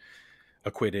being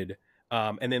acquitted.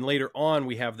 And then later on,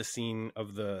 we have the scene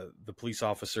of the police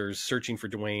officers searching for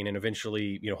Dwayne and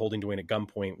eventually, holding Dwayne at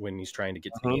gunpoint when he's trying to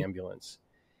get to the ambulance.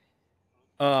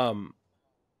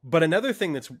 But another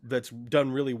thing that's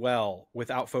done really well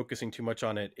without focusing too much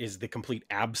on it is the complete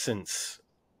absence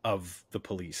of the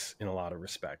police in a lot of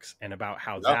respects, and about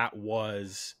how that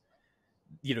was,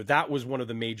 that was one of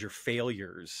the major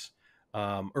failures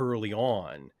early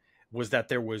on, was that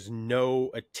there was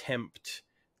no attempt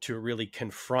to really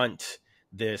confront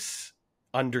this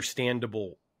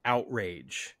understandable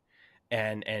outrage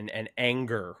and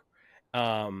anger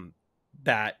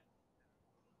that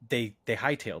they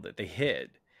hightailed it, they hid.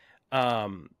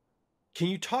 Can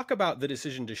you talk about the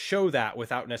decision to show that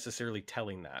without necessarily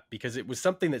telling that? Because it was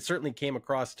something that certainly came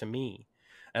across to me,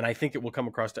 and I think it will come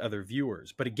across to other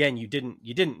viewers. But again, you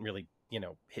didn't really,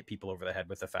 hit people over the head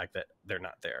with the fact that they're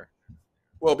not there.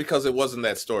 Well, because it wasn't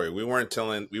that story. We weren't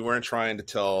trying to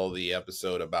tell the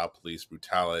episode about police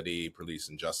brutality, police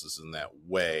injustice in that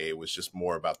way. It was just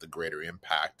more about the greater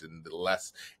impact and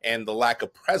the lack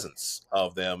of presence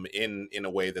of them in a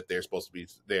way that they're supposed to be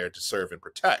there to serve and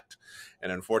protect.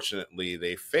 And unfortunately,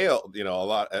 they failed. A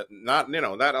lot, not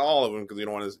all of them, because you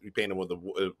don't want to be painted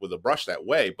with a brush that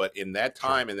way. But in that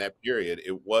time, in that period,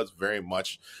 it was very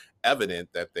much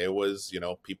evident that there was,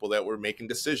 people that were making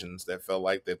decisions that felt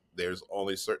like that there's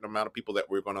only a certain amount of people that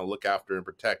we're going to look after and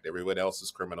protect. Everyone else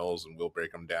is criminals, and we'll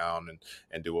break them down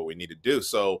and do what we need to do.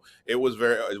 So it was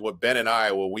what Ben and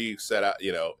I, when we set out,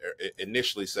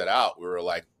 initially set out, we were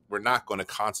like, we're not going to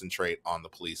concentrate on the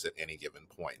police at any given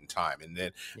point in time. And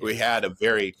then we had a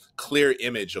very clear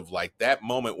image of like that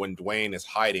moment when Dwayne is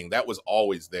hiding. That was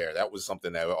always there. That was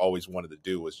something that I always wanted to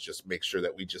do, was just make sure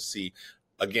that we just see,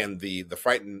 again, the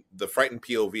frightened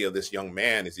POV of this young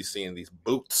man as he's seeing these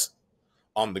boots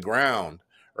on the ground,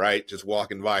 right, just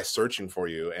walking by, searching for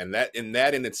you, and that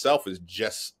in itself is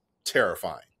just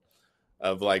terrifying.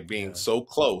 Of like being so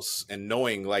close and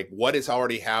knowing like what has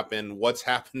already happened, what's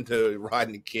happened to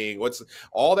Rodney King, what's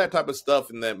all that type of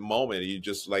stuff in that moment. You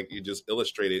just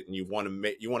illustrate it, and you want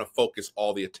to focus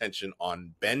all the attention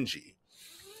on Benji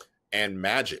and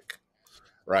Magic.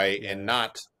 Right. And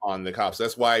not on the cops.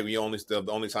 That's why the only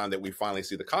time that we finally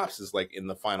see the cops is like in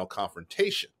the final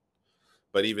confrontation.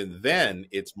 But even then,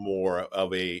 it's more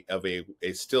of a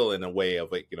still in a way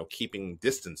of like, keeping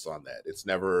distance on that. There's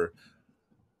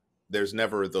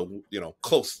never the,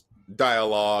 close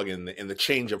dialogue and the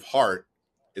change of heart.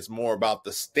 It's more about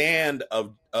the stand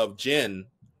of Jin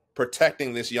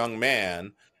protecting this young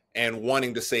man and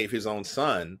wanting to save his own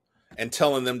son and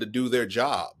telling them to do their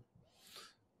job.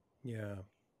 Yeah.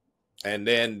 And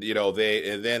then, they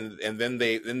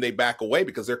back away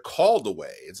because they're called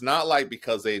away. It's not like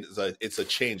because it's a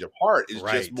change of heart. It's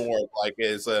just more like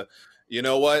it's a,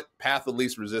 path of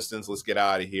least resistance. Let's get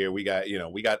out of here. We got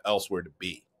elsewhere to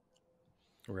be.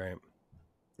 Right.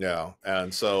 Yeah.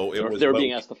 And so they're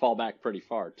being asked to fall back pretty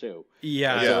far too.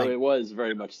 Yeah. So it was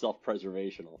very much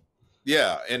self-preservational.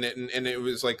 Yeah. And it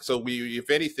was like, so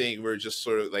if anything, we're just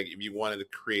sort of like, if you wanted to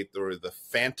create the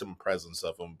phantom presence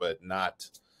of them, but not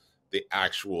the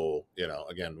actual,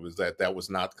 again, was that was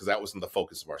not, because that wasn't the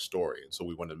focus of our story. And so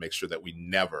we wanted to make sure that we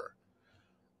never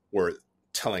were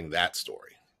telling that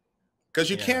story, because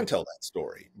you can tell that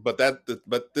story, but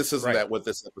this isn't what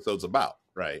this episode's about.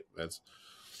 Right.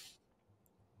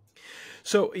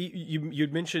 So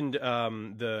you'd mentioned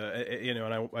and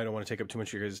I don't want to take up too much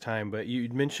of your guys' time, but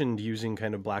you'd mentioned using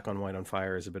kind of Black on White on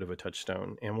Fire as a bit of a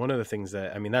touchstone. And one of the things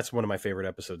that's one of my favorite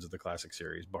episodes of the classic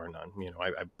series, bar none.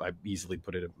 I easily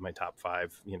put it in my top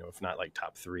 5, if not like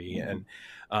top 3. And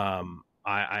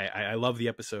I love the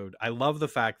episode. I love the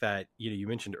fact that, you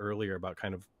mentioned earlier about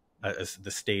kind of the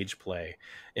stage play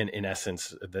in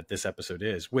essence that this episode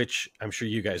is, which I'm sure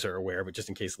you guys are aware, but just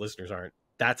in case listeners aren't,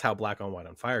 that's how Black on White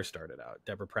on Fire started out.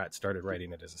 Deborah Pratt started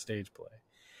writing it as a stage play,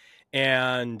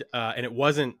 and it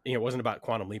wasn't about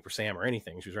Quantum Leap or Sam or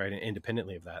anything. She was writing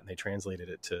independently of that, and they translated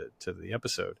it to the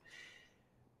episode.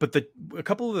 But a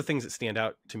couple of the things that stand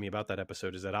out to me about that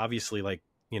episode is that obviously, like,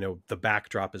 the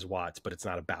backdrop is Watts, but it's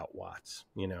not about Watts,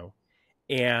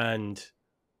 and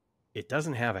it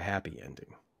doesn't have a happy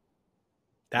ending.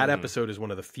 That episode is one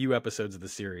of the few episodes of the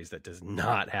series that does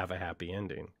not have a happy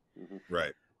ending.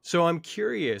 Right. So I'm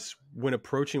curious, when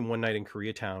approaching One Night in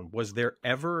Koreatown, was there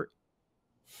ever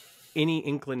any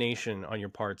inclination on your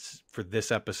parts for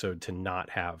this episode to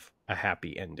not have a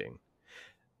happy ending?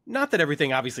 Not that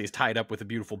everything obviously is tied up with a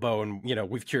beautiful bow and,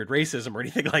 we've cured racism or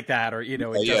anything like that, or,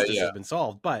 injustice has been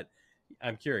solved, but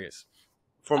I'm curious.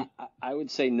 I would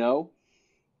say no.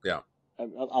 Yeah.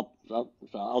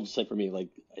 I'll just say for me, like,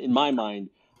 in my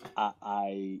mind, I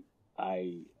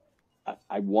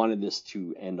wanted this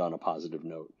to end on a positive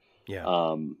note.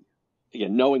 Yeah.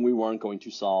 Again, knowing we weren't going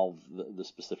to solve the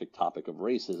specific topic of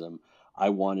racism, I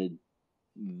wanted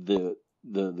the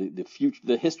future,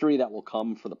 the history that will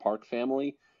come for the Park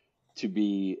family to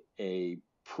be a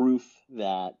proof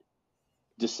that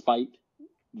despite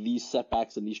these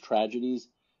setbacks and these tragedies,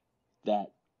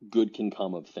 that good can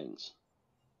come of things.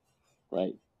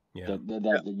 Right? Yeah.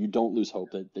 That you don't lose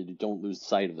hope, that you don't lose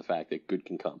sight of the fact that good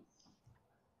can come.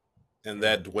 And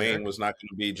that Dwayne was not going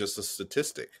to be just a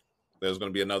statistic. There was going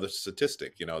to be another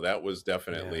statistic. That was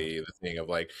definitely the thing of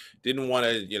like, didn't want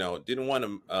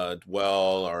to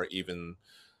dwell or even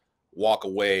walk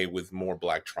away with more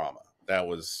Black trauma. That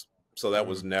was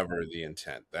never the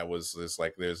intent. That was just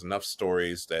like, there's enough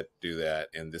stories that do that,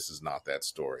 and this is not that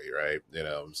story, right? You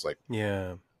know, it's like,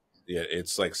 Yeah. Yeah,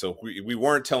 it's like, so we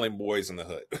weren't telling Boys in the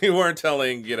Hood. We weren't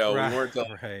telling, you know, Right, we weren't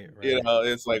telling, right. you know,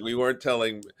 it's like we weren't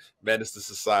telling Menace to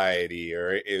Society,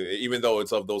 or even though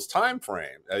it's of those time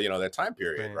frame, you know, that time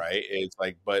period, right? It's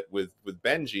like, but with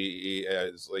Benji,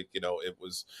 it's like, you know, it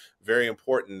was very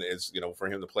important, is, you know, for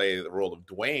him to play the role of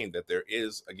Dwayne, that there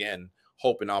is, again,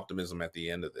 hope and optimism at the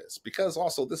end of this, because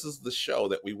also this is the show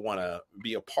that we want to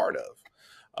be a part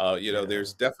of. You know,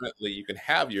 there's definitely, you can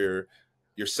have your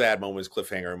sad moments,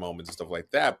 cliffhanger moments, and stuff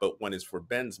like that. But when it's for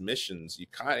Ben's missions, you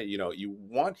kind of, you know, you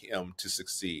want him to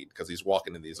succeed, because he's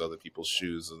walking in these other people's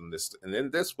shoes. And in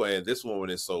this way, this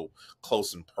one is so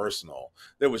close and personal.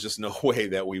 There was just no way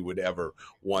that we would ever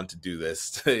want to do this,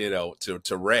 to, you know,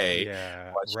 to Ray.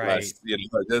 Yeah, much less, you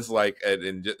know, just like,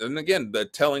 and again, the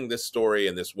telling this story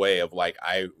in this way of like,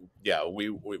 we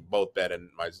both, Ben and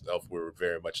myself, we were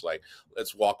very much like,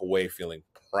 let's walk away feeling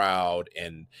proud,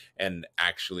 and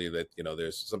actually that, you know,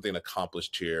 there's something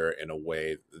accomplished here in a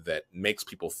way that makes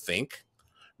people think,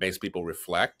 makes people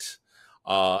reflect,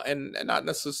 and not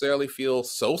necessarily feel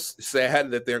so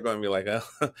sad that they're going to be like,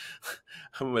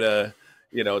 I'm gonna,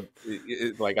 you know,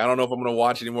 like, I don't know if I'm gonna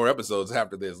watch any more episodes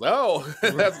after this. No,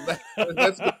 that's the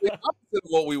opposite of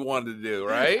what we wanted to do,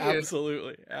 right?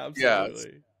 Absolutely. Yeah.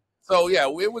 So yeah,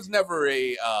 it was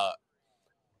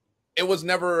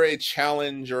never a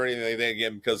challenge or anything,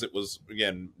 again, because it was,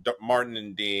 again, Martin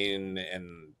and Dean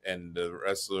and the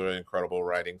rest of the incredible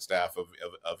writing staff of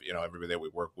you know, everybody that we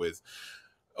work with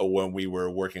when we were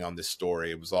working on this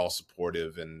story. It was all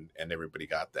supportive, and everybody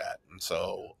got that. And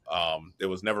so there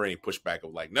was never any pushback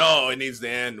of like, no, it needs to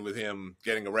end with him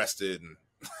getting arrested,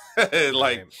 and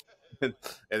like, and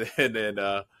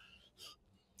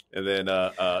then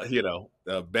you know,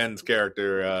 Ben's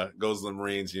character goes to the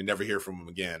Marines. You never hear from him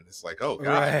again. It's like, oh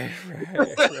god.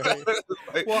 Right.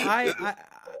 Like, well,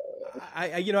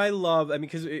 I you know, I love, I mean,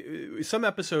 because some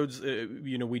episodes,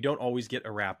 you know, we don't always get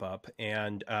a wrap up,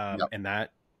 and and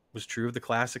that was true of the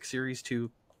classic series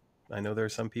too. I know there are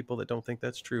some people that don't think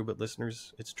that's true, but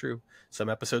listeners, it's true. Some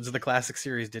episodes of the classic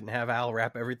series didn't have Al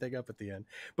wrap everything up at the end,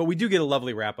 but we do get a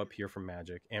lovely wrap up here from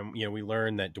Magic. And, you know, we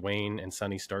learn that Dwayne and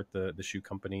Sonny start the shoe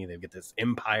company. They get this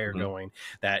empire going,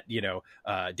 that, you know,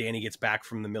 Danny gets back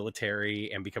from the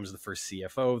military and becomes the first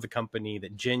CFO of the company,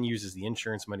 that Jen uses the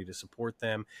insurance money to support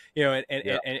them, you know, and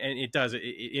it does,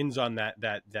 it ends on that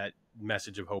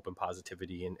message of hope and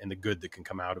positivity, and the good that can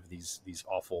come out of these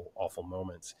awful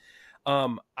moments.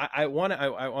 I want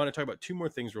to talk about two more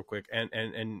things real quick,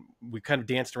 and we kind of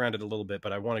danced around it a little bit,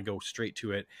 but I want to go straight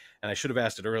to it. And I should have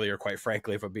asked it earlier, quite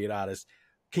frankly, if I'm being honest.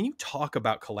 Can you talk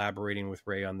about collaborating with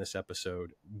Ray on this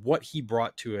episode? What he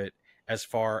brought to it, as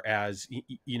far as,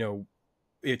 you know,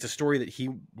 it's a story that he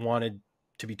wanted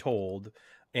to be told,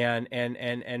 and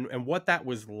what that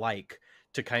was like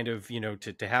to kind of, you know,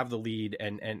 to have the lead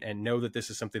and know that this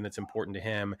is something that's important to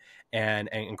him, and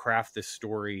craft this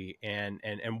story, and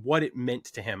what it meant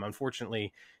to him.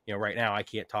 Unfortunately, you know, right now I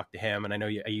can't talk to him, and I know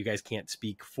you guys can't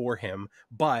speak for him,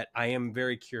 but I am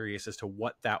very curious as to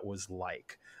what that was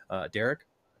like. Derek?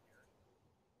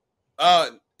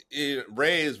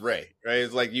 Ray is Ray, right?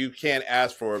 It's like, you can't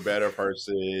ask for a better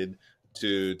person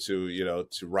to you know,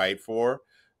 to write for,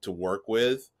 to work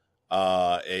with.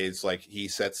 It's like, he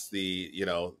sets the, you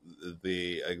know,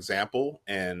 the example,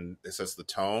 and it sets the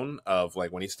tone of,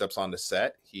 like, when he steps on the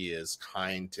set, he is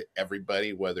kind to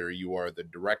everybody, whether you are the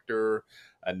director,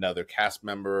 another cast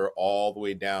member, all the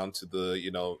way down to the,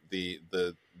 you know, the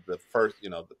first, you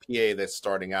know, the PA that's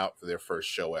starting out for their first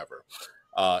show ever.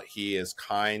 He is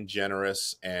kind,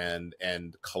 generous, and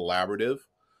collaborative.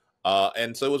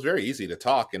 And so it was very easy to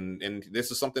talk, and this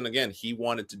is something, again, he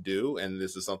wanted to do, and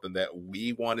this is something that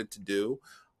we wanted to do.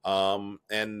 And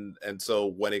so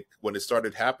when it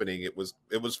started happening, it was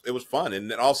fun.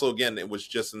 And then also, again, it was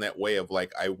just in that way of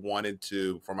like, I wanted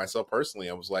to, for myself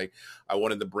personally, I was like, I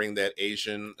wanted to bring that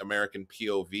Asian American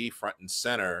POV front and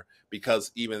center,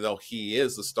 because even though he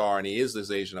is the star and he is this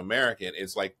Asian American,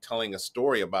 it's like telling a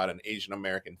story about an Asian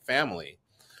American family.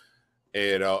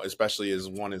 You know, especially as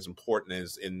one as important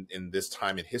as in this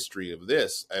time in history of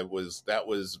this, that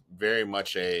was very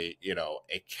much a, you know,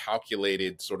 a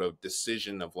calculated sort of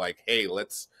decision of like, hey,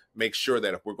 let's make sure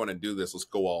that if we're going to do this, let's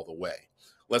go all the way.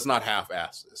 Let's not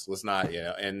half-ass this. Let's not, you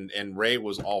know, and Ray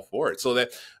was all for it. So that,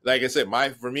 like I said,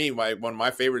 one of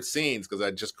my favorite scenes, because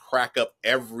I just crack up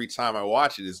every time I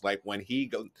watch it, is like when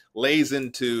he lays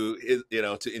into his, you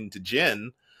know, into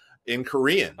Jen in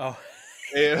Korean. Oh.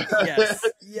 Yeah.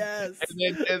 Yes.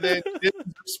 And then his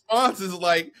response is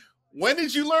like, when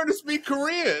did you learn to speak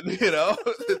Korean?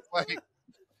 It's like,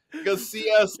 because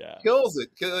CS kills it,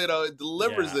 it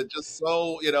delivers it just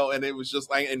so, and it was just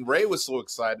like, and Ray was so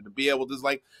excited to be able to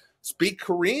like speak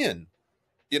Korean,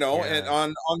 and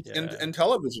on in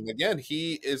television. Again,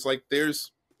 he is like,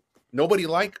 there's nobody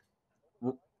like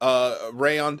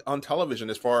Ray on television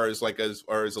as far as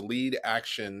a lead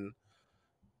action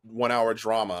 1 hour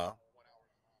drama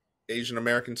Asian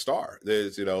American star.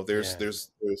 There's other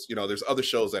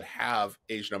shows that have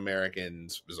Asian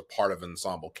Americans as a part of an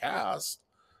ensemble cast,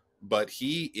 but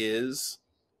he is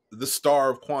the star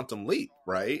of Quantum Leap,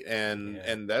 right?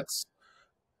 And that's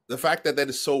the fact that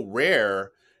is so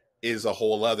rare is a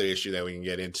whole other issue that we can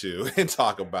get into and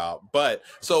talk about. But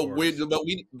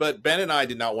but Ben and I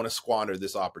did not want to squander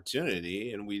this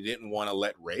opportunity, and we didn't want to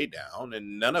let Ray down,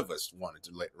 and none of us wanted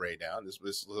to let Ray down.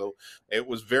 It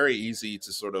was very easy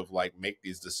to sort of like make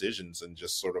these decisions and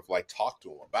just sort of like talk to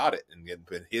him about it and get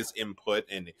his input.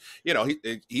 And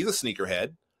he's a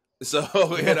sneakerhead, so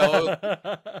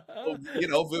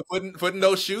putting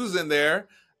those shoes in there,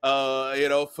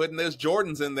 putting those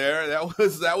Jordans in there,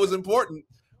 that was important.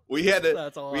 We had to.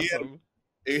 That's awesome.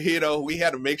 We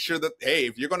had to make sure that, hey,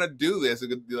 if you're gonna do this,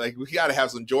 like, we got to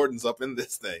have some Jordans up in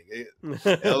this thing,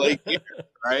 LA gear,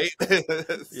 right?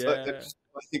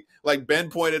 Like Ben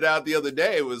pointed out the other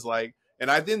day, it was like,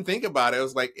 and I didn't think about it. I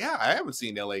was like, yeah, I haven't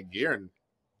seen LA gear, and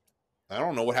I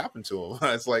don't know what happened to him.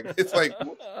 It's like,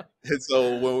 and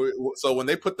so when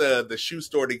they put the shoe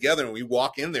store together and we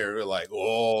walk in there, we're like,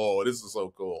 oh, this is so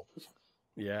cool.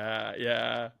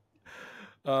 Yeah.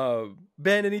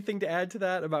 Ben, anything to add to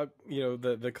that about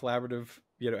the collaborative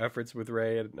efforts with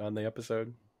Ray on the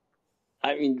episode?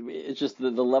 I mean, it's just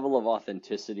the level of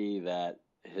authenticity that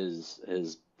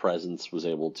his presence was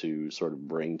able to sort of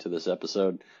bring to this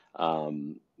episode. I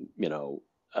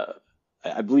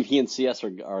believe he and CS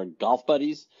are golf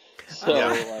buddies, so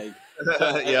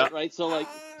right. So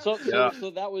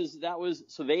that was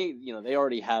they they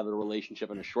already have a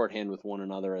relationship and a shorthand with one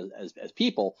another as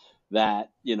people that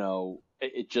the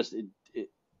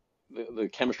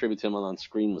chemistry between them on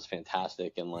screen was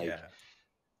fantastic, and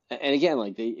and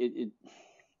again,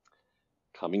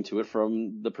 coming to it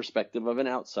from the perspective of an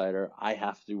outsider, I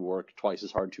have to work twice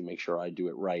as hard to make sure I do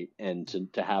it right, and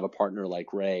to have a partner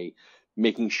like Ray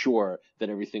making sure that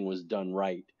everything was done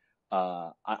right,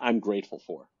 I'm grateful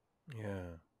for.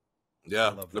 I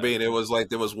mean, it was like,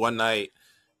 there was one night,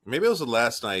 maybe it was the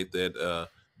last night, that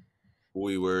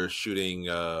we were shooting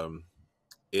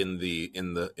in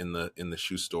the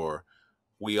shoe store.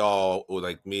 We all,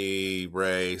 like me,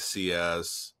 Ray,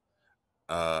 CS,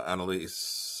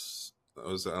 Annalise, it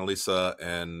was Annalisa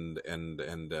and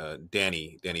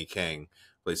Danny Kang,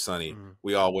 play Sonny.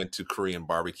 We all went to Korean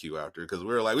barbecue after, because we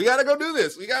were like, we gotta go do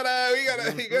this. We gotta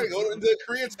go into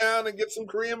Koreatown and get some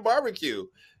Korean barbecue.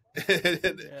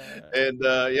 And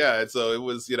so it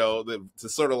was, to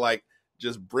sort of like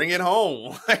just bring it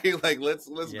home, like let's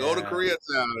go to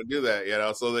Koreatown and do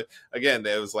that, so that, again,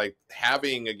 it was like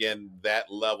having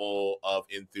that level of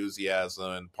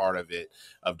enthusiasm, and part of it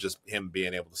of just him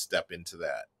being able to step into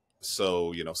that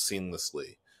so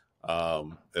seamlessly.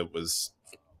 It's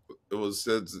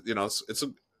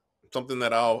something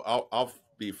that I'll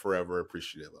be forever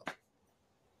appreciative of.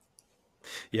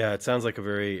 Yeah, it sounds like a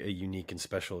very unique and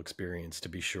special experience, to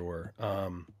be sure.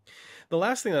 The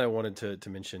last thing that I wanted to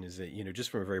mention is that,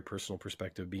 just from a very personal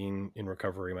perspective, being in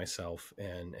recovery myself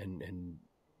and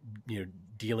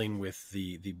dealing with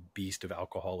the beast of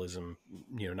alcoholism,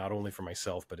 not only for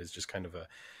myself, but as just kind of a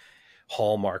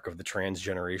hallmark of the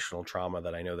transgenerational trauma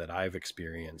that I know that I've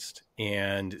experienced,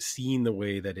 and seeing the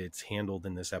way that it's handled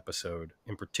in this episode,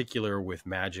 in particular with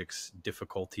Magic's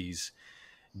difficulties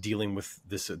dealing with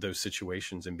those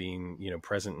situations, and being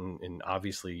present in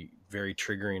obviously very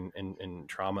triggering and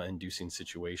trauma inducing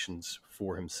situations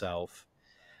for himself.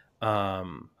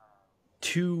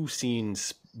 Two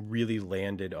scenes really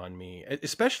landed on me,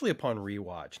 especially upon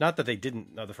rewatch. Not that they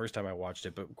didn't the first time I watched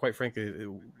it, but quite frankly,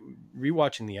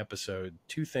 rewatching the episode,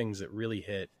 two things that really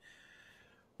hit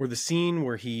were the scene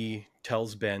where he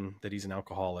tells Ben that he's an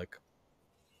alcoholic,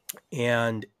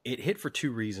 and it hit for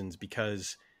two reasons.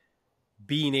 Because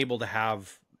being able to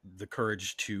have the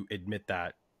courage to admit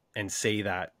that and say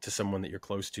that to someone that you're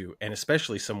close to, and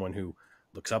especially someone who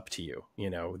looks up to you,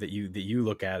 that you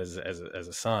look at as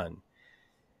a son,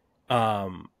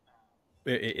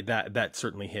 that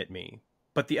certainly hit me.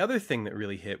 But the other thing that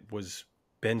really hit was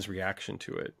Ben's reaction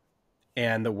to it,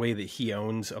 and the way that he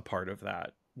owns a part of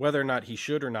that. Whether or not he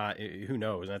should or not, who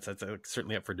knows? That's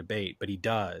certainly up for debate, but he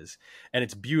does, and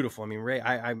it's beautiful. I mean, Ray,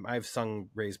 I've sung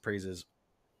Ray's praises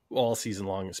all season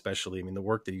long, especially. I mean, the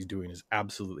work that he's doing is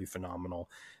absolutely phenomenal.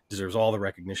 Deserves all the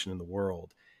recognition in the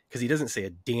world, because he doesn't say a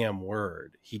damn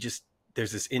word.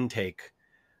 There's this intake,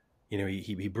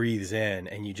 he breathes in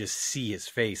and you just see his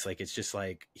face. Like, it's just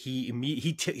like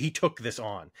he took this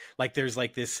on. Like, there's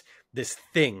like this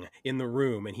thing in the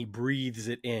room and he breathes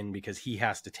it in because he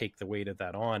has to take the weight of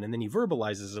that on. And then he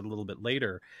verbalizes it a little bit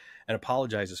later and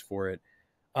apologizes for it.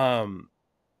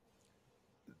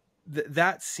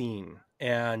 That scene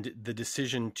and the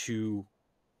decision to,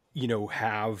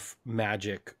 have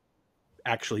Magic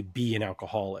actually be an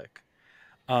alcoholic.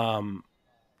 Can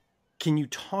you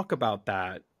talk about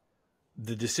that,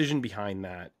 the decision behind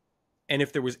that, and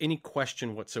if there was any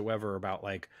question whatsoever about,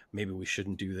 like, maybe we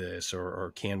shouldn't do this,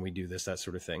 or can we do this, that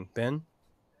sort of thing? Ben?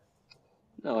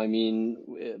 No, I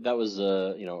mean, that was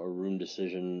a room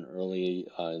decision early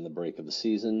in the break of the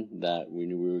season, that we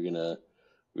knew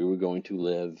we were going to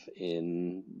live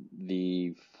in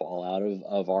the fallout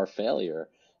of our failure,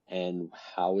 and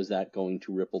how is that going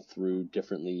to ripple through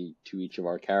differently to each of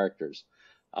our characters.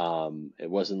 It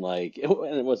wasn't like,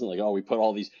 oh, we put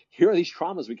all these, here are these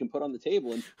traumas we can put on the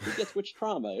table and who gets which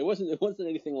trauma. It wasn't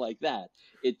anything like that.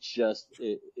 It just,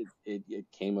 it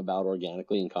came about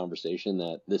organically in conversation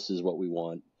that this is what we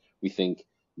want. We think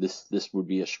this would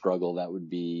be a struggle that would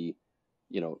be,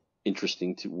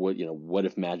 interesting to what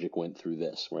if Magic went through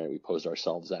this, right? We posed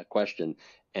ourselves that question.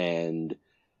 And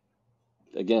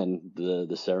again, the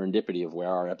serendipity of where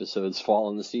our episodes fall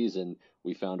in the season,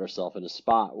 we found ourselves in a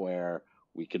spot where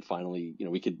we could finally,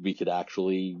 we could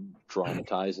actually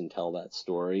dramatize and tell that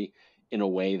story in a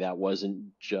way that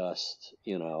wasn't just,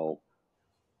 a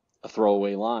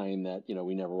throwaway line that,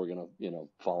 we never were going to,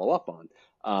 follow up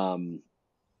on.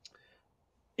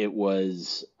 It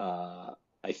was, I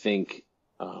think,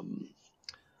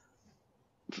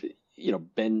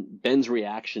 Ben's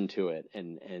reaction to it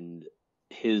and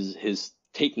his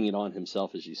taking it on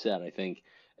himself, as you said. I think,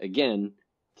 again,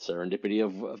 serendipity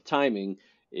of timing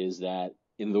is that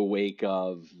in the wake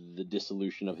of the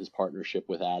dissolution of his partnership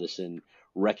with Addison,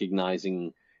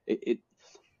 recognizing it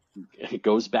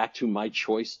goes back to my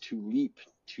choice to leap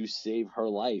to save her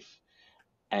life.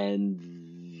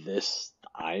 And this,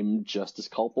 I'm just as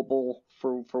culpable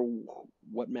for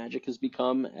what Magic has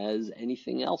become as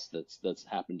anything else that's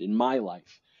happened in my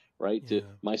life, right? Yeah.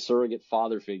 My surrogate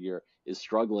father figure is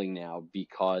struggling now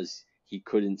because he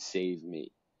couldn't save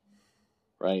me,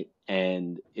 right?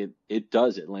 And it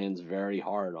lands very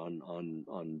hard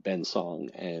on Ben's song,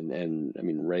 and I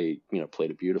mean, Ray,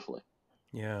 played it beautifully.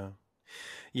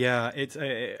 Yeah, it's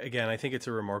again, I think it's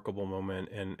a remarkable moment,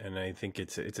 and I think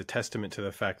it's a testament to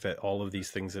the fact that all of these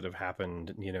things that have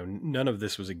happened, none of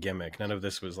this was a gimmick. None of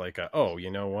this was like, oh,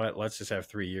 you know what, let's just have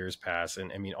 3 years pass.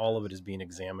 And I mean, all of it is being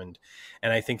examined.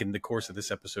 And I think in the course of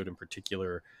this episode in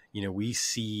particular, we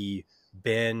see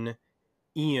Ben,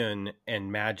 Ian, and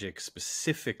Magic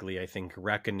specifically, I think,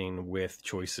 reckoning with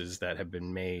choices that have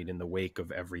been made in the wake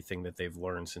of everything that they've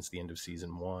learned since the end of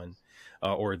season 1,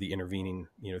 or the intervening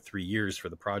 3 years for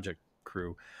the project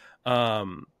crew.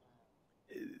 The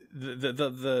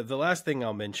last thing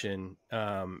I'll mention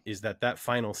is that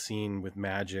final scene with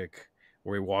Magic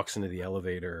where he walks into the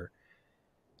elevator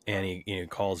and he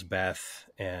calls Beth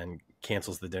and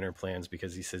cancels the dinner plans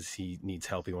because he says he needs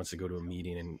help. He wants to go to a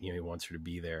meeting and he wants her to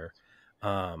be there.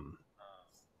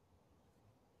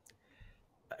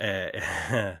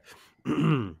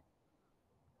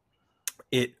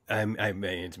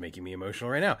 It's making me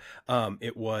emotional right now.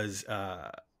 It was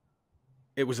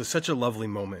such a lovely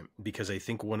moment, because I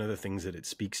think one of the things that it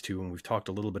speaks to, and we've talked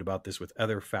a little bit about this with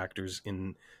other factors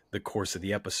in the course of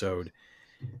the episode,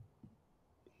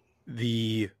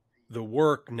 the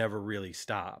work never really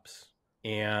stops,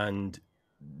 and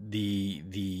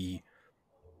the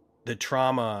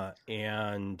trauma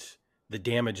and the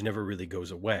damage never really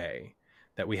goes away,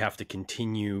 that we have to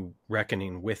continue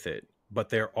reckoning with it. But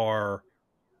there are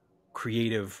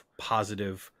creative,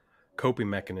 positive coping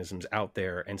mechanisms out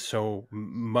there. And so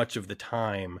much of the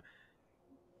time,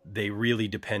 they really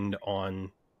depend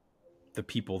on the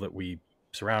people that we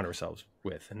surround ourselves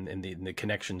with and the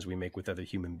connections we make with other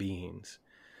human beings.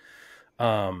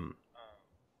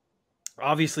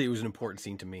 Obviously, it was an important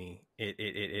scene to me.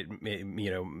 It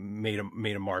made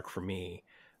a mark for me.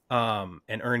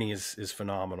 And Ernie is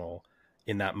phenomenal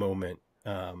in that moment.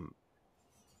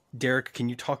 Deric, can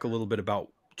you talk a little bit about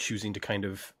choosing to kind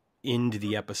of end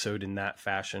the episode in that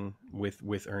fashion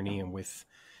with Ernie and with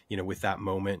that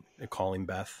moment, calling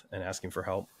Beth and asking for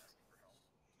help?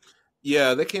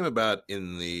 Yeah, that came about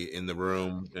in the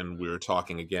room, and we were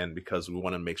talking again because we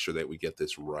want to make sure that we get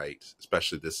this right.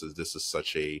 Especially this is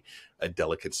such a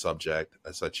delicate subject,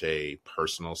 such a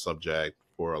personal subject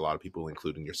for a lot of people,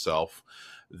 including yourself,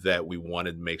 that we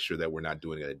wanted to make sure that we're not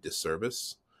doing it a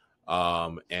disservice.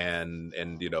 And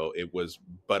you know, it was,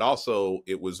 but also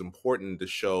it was important to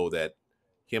show that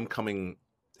him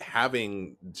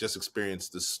having just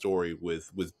experienced this story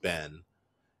with Ben,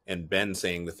 and Ben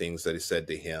saying the things that he said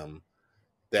to him,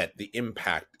 that the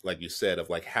impact, like you said, of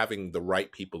like having the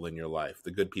right people in your life, the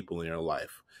good people in your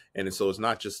life. And so it's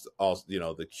not just all, you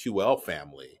know, the QL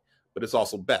family, but it's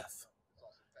also Beth.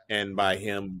 And by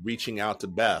him reaching out to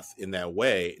Beth in that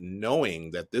way,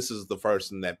 knowing that this is the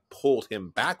person that pulled him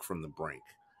back from the brink,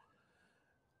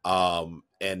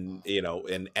 and you know,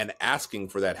 and asking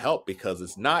for that help, because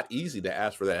it's not easy to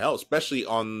ask for that help, especially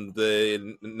on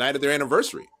the night of their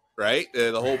anniversary, right?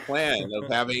 The whole plan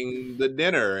of having the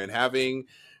dinner and having,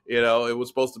 you know, it was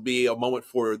supposed to be a moment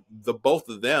for the both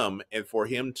of them, and for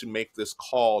him to make this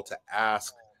call to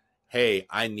ask, hey,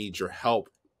 I need your help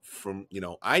from, you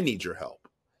know, I need your help.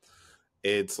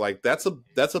 It's like, that's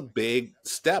a big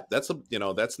step. That's a, you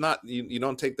know, that's not, you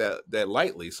don't take that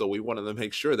lightly. So we wanted to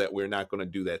make sure that we're not going to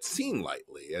do that scene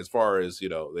lightly, as far as, you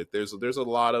know, that there's a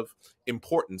lot of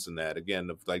importance in that, again,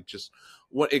 of like, just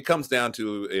what it comes down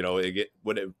to, you know,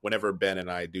 whenever Ben and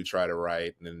I do try to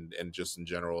write, and just in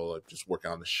general, just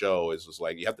working on the show, is just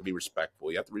like, you have to be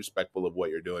respectful. You have to be respectful of what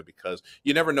you're doing, because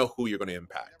you never know who you're going to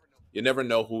impact. You never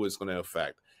know who is going to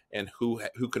affect, and who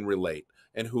can relate,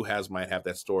 and who might have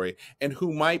that story, and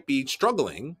who might be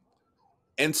struggling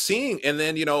and seeing. And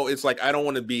then, you know, it's like, I don't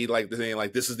want to be like saying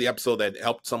like, this is the episode that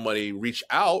helped somebody reach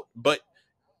out, but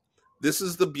this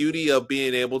is the beauty of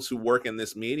being able to work in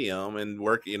this medium and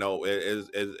work, you know,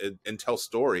 and tell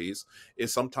stories,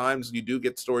 is sometimes you do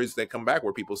get stories that come back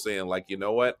where people saying like, you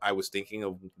know what, I was thinking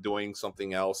of doing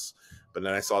something else, but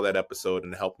then I saw that episode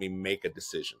and it helped me make a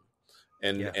decision.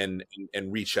 And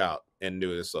reach out and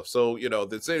do this stuff. So, you know,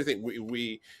 the same thing,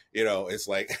 we, you know, it's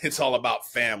like, it's all about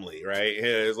family, right?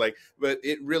 It's like, but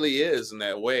it really is in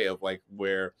that way of like,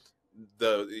 where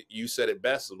you said it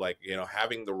best, of like, you know,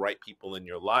 having the right people in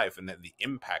your life, and then the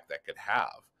impact that could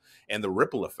have, and the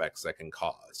ripple effects that can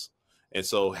cause. And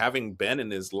so having Ben in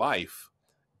his life,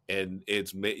 and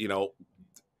it's, you know,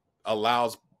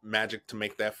 allows Magic to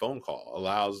make that phone call,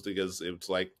 because it's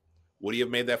like, would he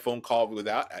have made that phone call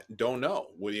without? I don't know.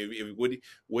 Would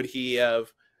he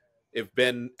have, if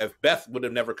Beth would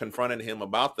have never confronted him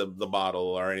about the bottle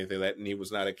or anything like that, and he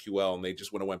was not a QL, and they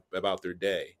just would have went about their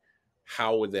day,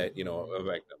 how would that, you know,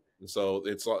 affect them? And so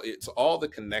it's all the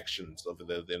connections of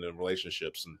the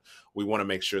relationships, and we want to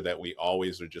make sure that we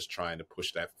always are just trying to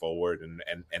push that forward,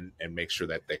 and make sure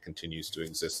that continues to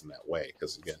exist in that way,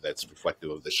 because again, that's reflective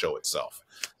of the show itself,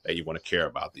 that you want to care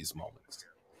about these moments.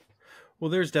 Well,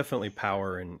 there's definitely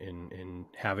power in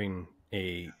having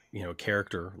a, you know,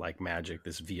 character like Magic,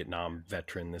 this Vietnam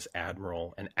veteran, this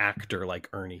admiral, an actor like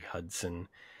Ernie Hudson,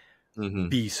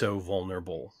 be so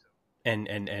vulnerable, and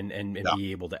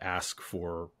be able to ask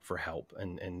for help,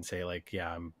 and say like,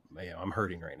 yeah, I'm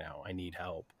hurting right now, I need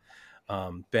help.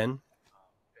 Ben?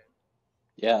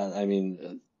 Yeah, I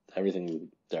mean, everything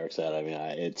Derek said. I mean,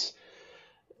 it's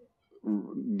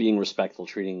being respectful,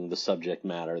 treating the subject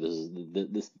matter.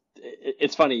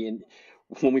 It's funny, and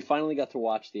when we finally got to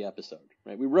watch the episode,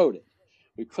 right? We wrote it,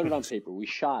 we put it on paper, we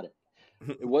shot it.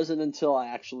 It wasn't until I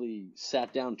actually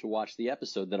sat down to watch the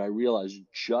episode that I realized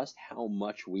just how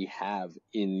much we have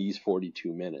in these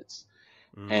 42 minutes,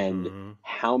 and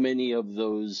how many of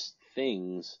those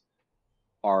things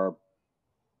are,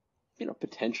 you know,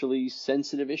 potentially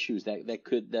sensitive issues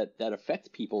that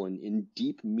affect people in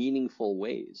deep, meaningful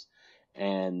ways.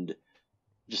 And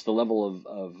just the level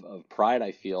of pride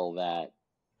I feel that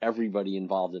everybody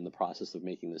involved in the process of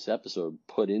making this episode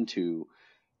put into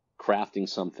crafting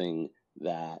something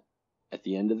that, at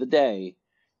the end of the day,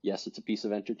 yes, it's a piece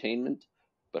of entertainment,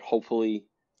 but hopefully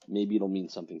maybe it'll mean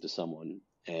something to someone,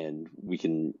 and we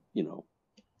can, you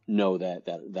know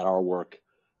that our work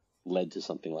led to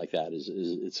something like that.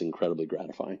 It's incredibly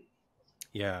gratifying.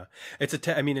 Yeah, it's a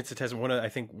test. I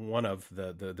think one of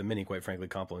the many, quite frankly,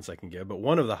 compliments I can give, but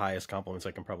one of the highest compliments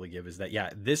I can probably give is that,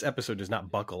 yeah, this episode does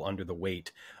not buckle under the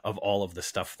weight of all of the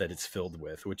stuff that it's filled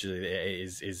with, which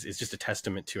is just a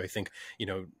testament to, I think, you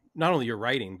know, not only your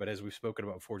writing, but as we've spoken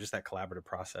about before, just that collaborative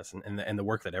process and the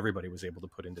work that everybody was able to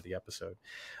put into the episode.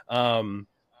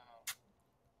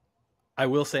 I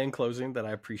will say in closing that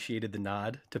I appreciated the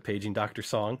nod to Paging Dr.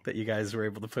 Song that you guys were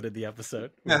able to put in the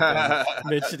episode,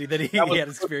 mentioning that he had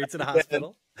experience in a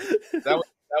hospital. That was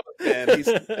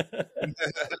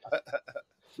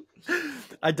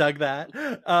I dug that.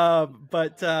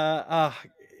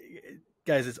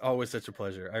 Guys, it's always such a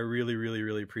pleasure. I really, really,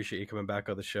 really appreciate you coming back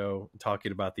on the show,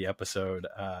 talking about the episode.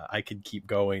 I could keep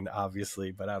going,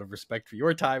 obviously, but out of respect for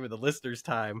your time and the listeners'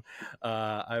 time,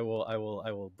 I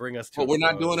will bring us to. Well, we're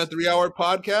not doing a 3-hour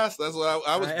podcast. That's what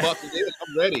I was bucking in.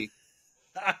 I'm ready.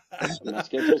 The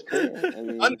schedule's clear. I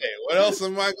mean... Monday. What else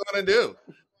am I going to do?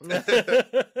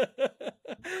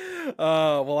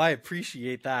 Well, I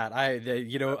appreciate that.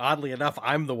 Oddly enough,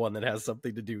 I'm the one that has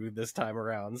something to do this time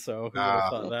around. So who would have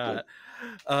thought that?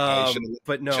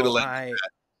 But no,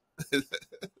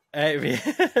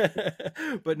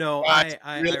 but no,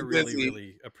 I really,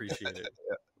 really appreciate it.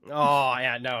 Oh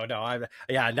yeah, no, now I'm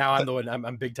the one.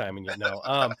 I'm big timing it.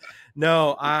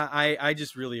 No, I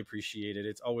just really appreciate it.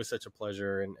 It's always such a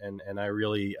pleasure, and I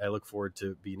look forward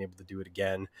to being able to do it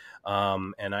again.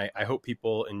 And I hope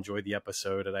people enjoy the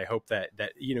episode, and I hope that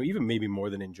even maybe more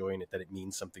than enjoying it, that it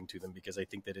means something to them, because I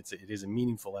think that it is a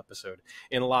meaningful episode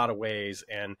in a lot of ways,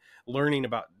 and learning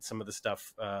about some of the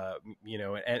stuff, and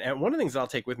one of the things that I'll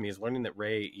take with me is learning that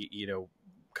Ray,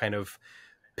 kind of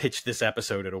pitched this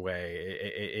episode in a way.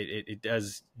 It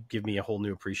does give me a whole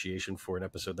new appreciation for an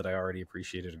episode that I already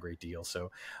appreciated a great deal.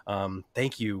 So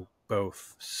thank you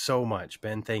both so much.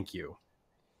 Ben, thank you.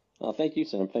 Well, thank you,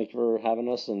 Sam. Thank you for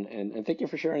having us, and thank you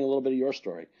for sharing a little bit of your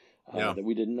story that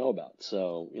we didn't know about.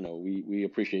 So, we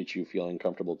appreciate you feeling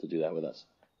comfortable to do that with us.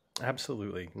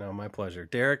 Absolutely. No, my pleasure.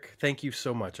 Derek, thank you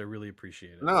so much. I really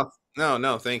appreciate it.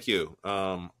 No, thank you.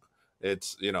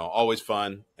 It's, always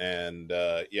fun. And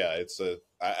it's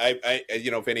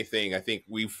if anything, I think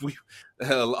we've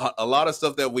a lot of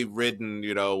stuff that we've written,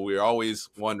 we're always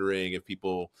wondering if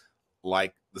people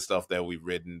like the stuff that we've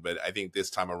written. But I think this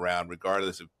time around,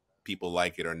 regardless if people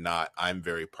like it or not, I'm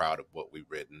very proud of what we've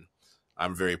written.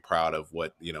 I'm very proud of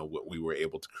what we were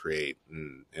able to create,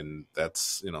 and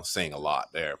that's saying a lot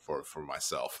there for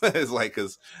myself. It's like,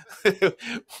 because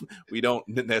we don't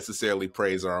necessarily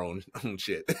praise our own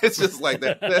shit. It's just like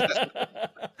that.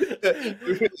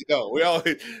 We really don't. We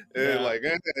always like,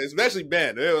 especially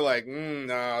Ben. They were like,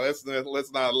 no, let's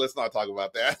not talk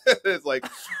about that. It's like,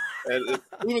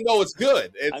 even though it's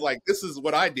good, it's like, this is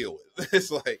what I deal with.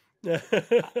 It's like,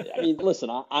 I mean,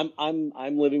 listen,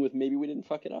 I'm living with maybe we didn't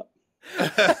fuck it up.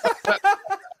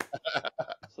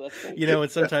 So that's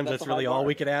and sometimes that's really all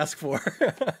we could ask for.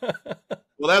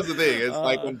 Well, that's the thing. It's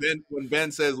like when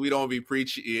Ben says we don't be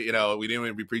preachy, we didn't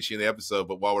even be preachy in the episode,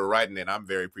 but while we're writing it, I'm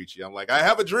very preachy. I'm like, I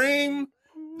have a dream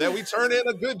that we turn in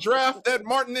a good draft that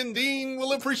Martin and Dean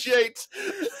will appreciate.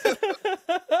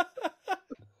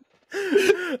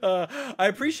 I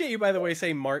appreciate you, by the way,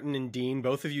 saying Martin and Dean.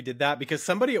 Both of you did that, because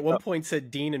somebody at one point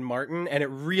said Dean and Martin, and it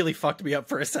really fucked me up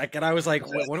for a second. I was like,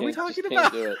 what are we talking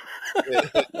about? Do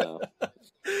it. No.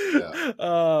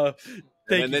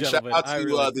 Thank and you, then gentlemen. shout out to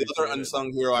really the other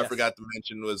unsung hero Yes. I forgot to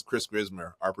mention was Chris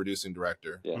Grismer, our producing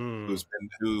director, Yeah.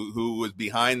 who was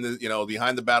behind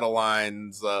the battle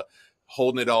lines,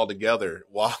 holding it all together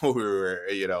while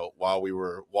we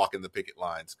were walking the picket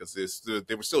lines, because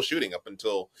they were still shooting up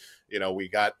until we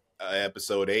got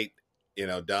episode 8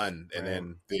 done, and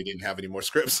then they didn't have any more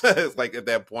scripts like at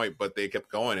that point, but they kept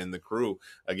going. And the crew,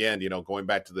 again, going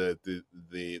back to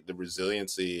the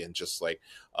resiliency and just like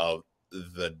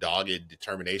the dogged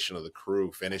determination of the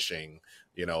crew finishing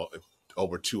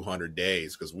over 200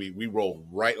 days, because we rolled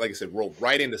right, like I said, rolled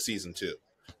right into season 2.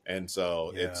 And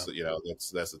so it's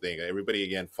that's the thing. Everybody,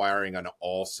 again, firing on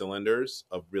all cylinders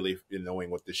of really knowing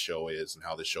what this show is and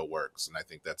how this show works. And I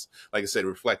think that's, like I said,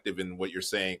 reflective in what you're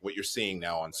saying, what you're seeing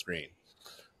now on screen.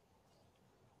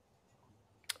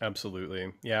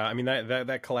 Absolutely. Yeah. I mean,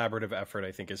 that collaborative effort,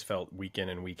 I think, is felt week in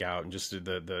and week out, and just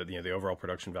the overall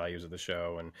production values of the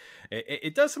show. And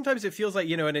it does, sometimes it feels like,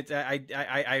 and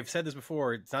I've said this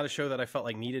before, it's not a show that I felt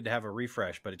like needed to have a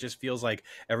refresh, but it just feels like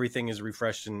everything is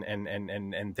refreshed,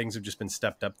 and things have just been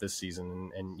stepped up this season,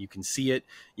 and you can see it,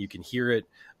 you can hear it,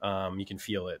 you can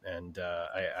feel it. And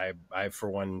I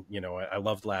for one, I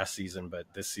loved last season, but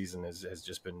this season has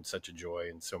just been such a joy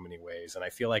in so many ways. And I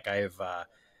feel like I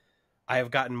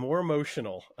have gotten more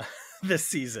emotional this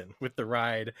season with the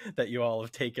ride that you all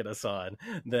have taken us on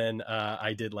than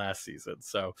I did last season.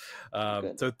 So,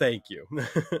 so thank you.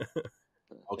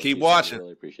 I'll keep watching. I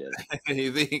really appreciate it.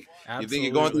 you think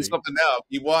you're going through something now?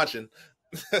 Keep watching.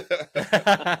 All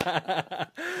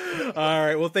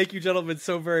right. Well, thank you, gentlemen,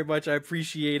 so very much. I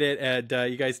appreciate it, and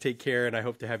you guys take care. And I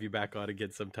hope to have you back on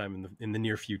again sometime in the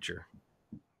near future.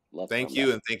 Thank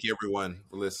you, and thank you everyone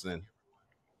for listening.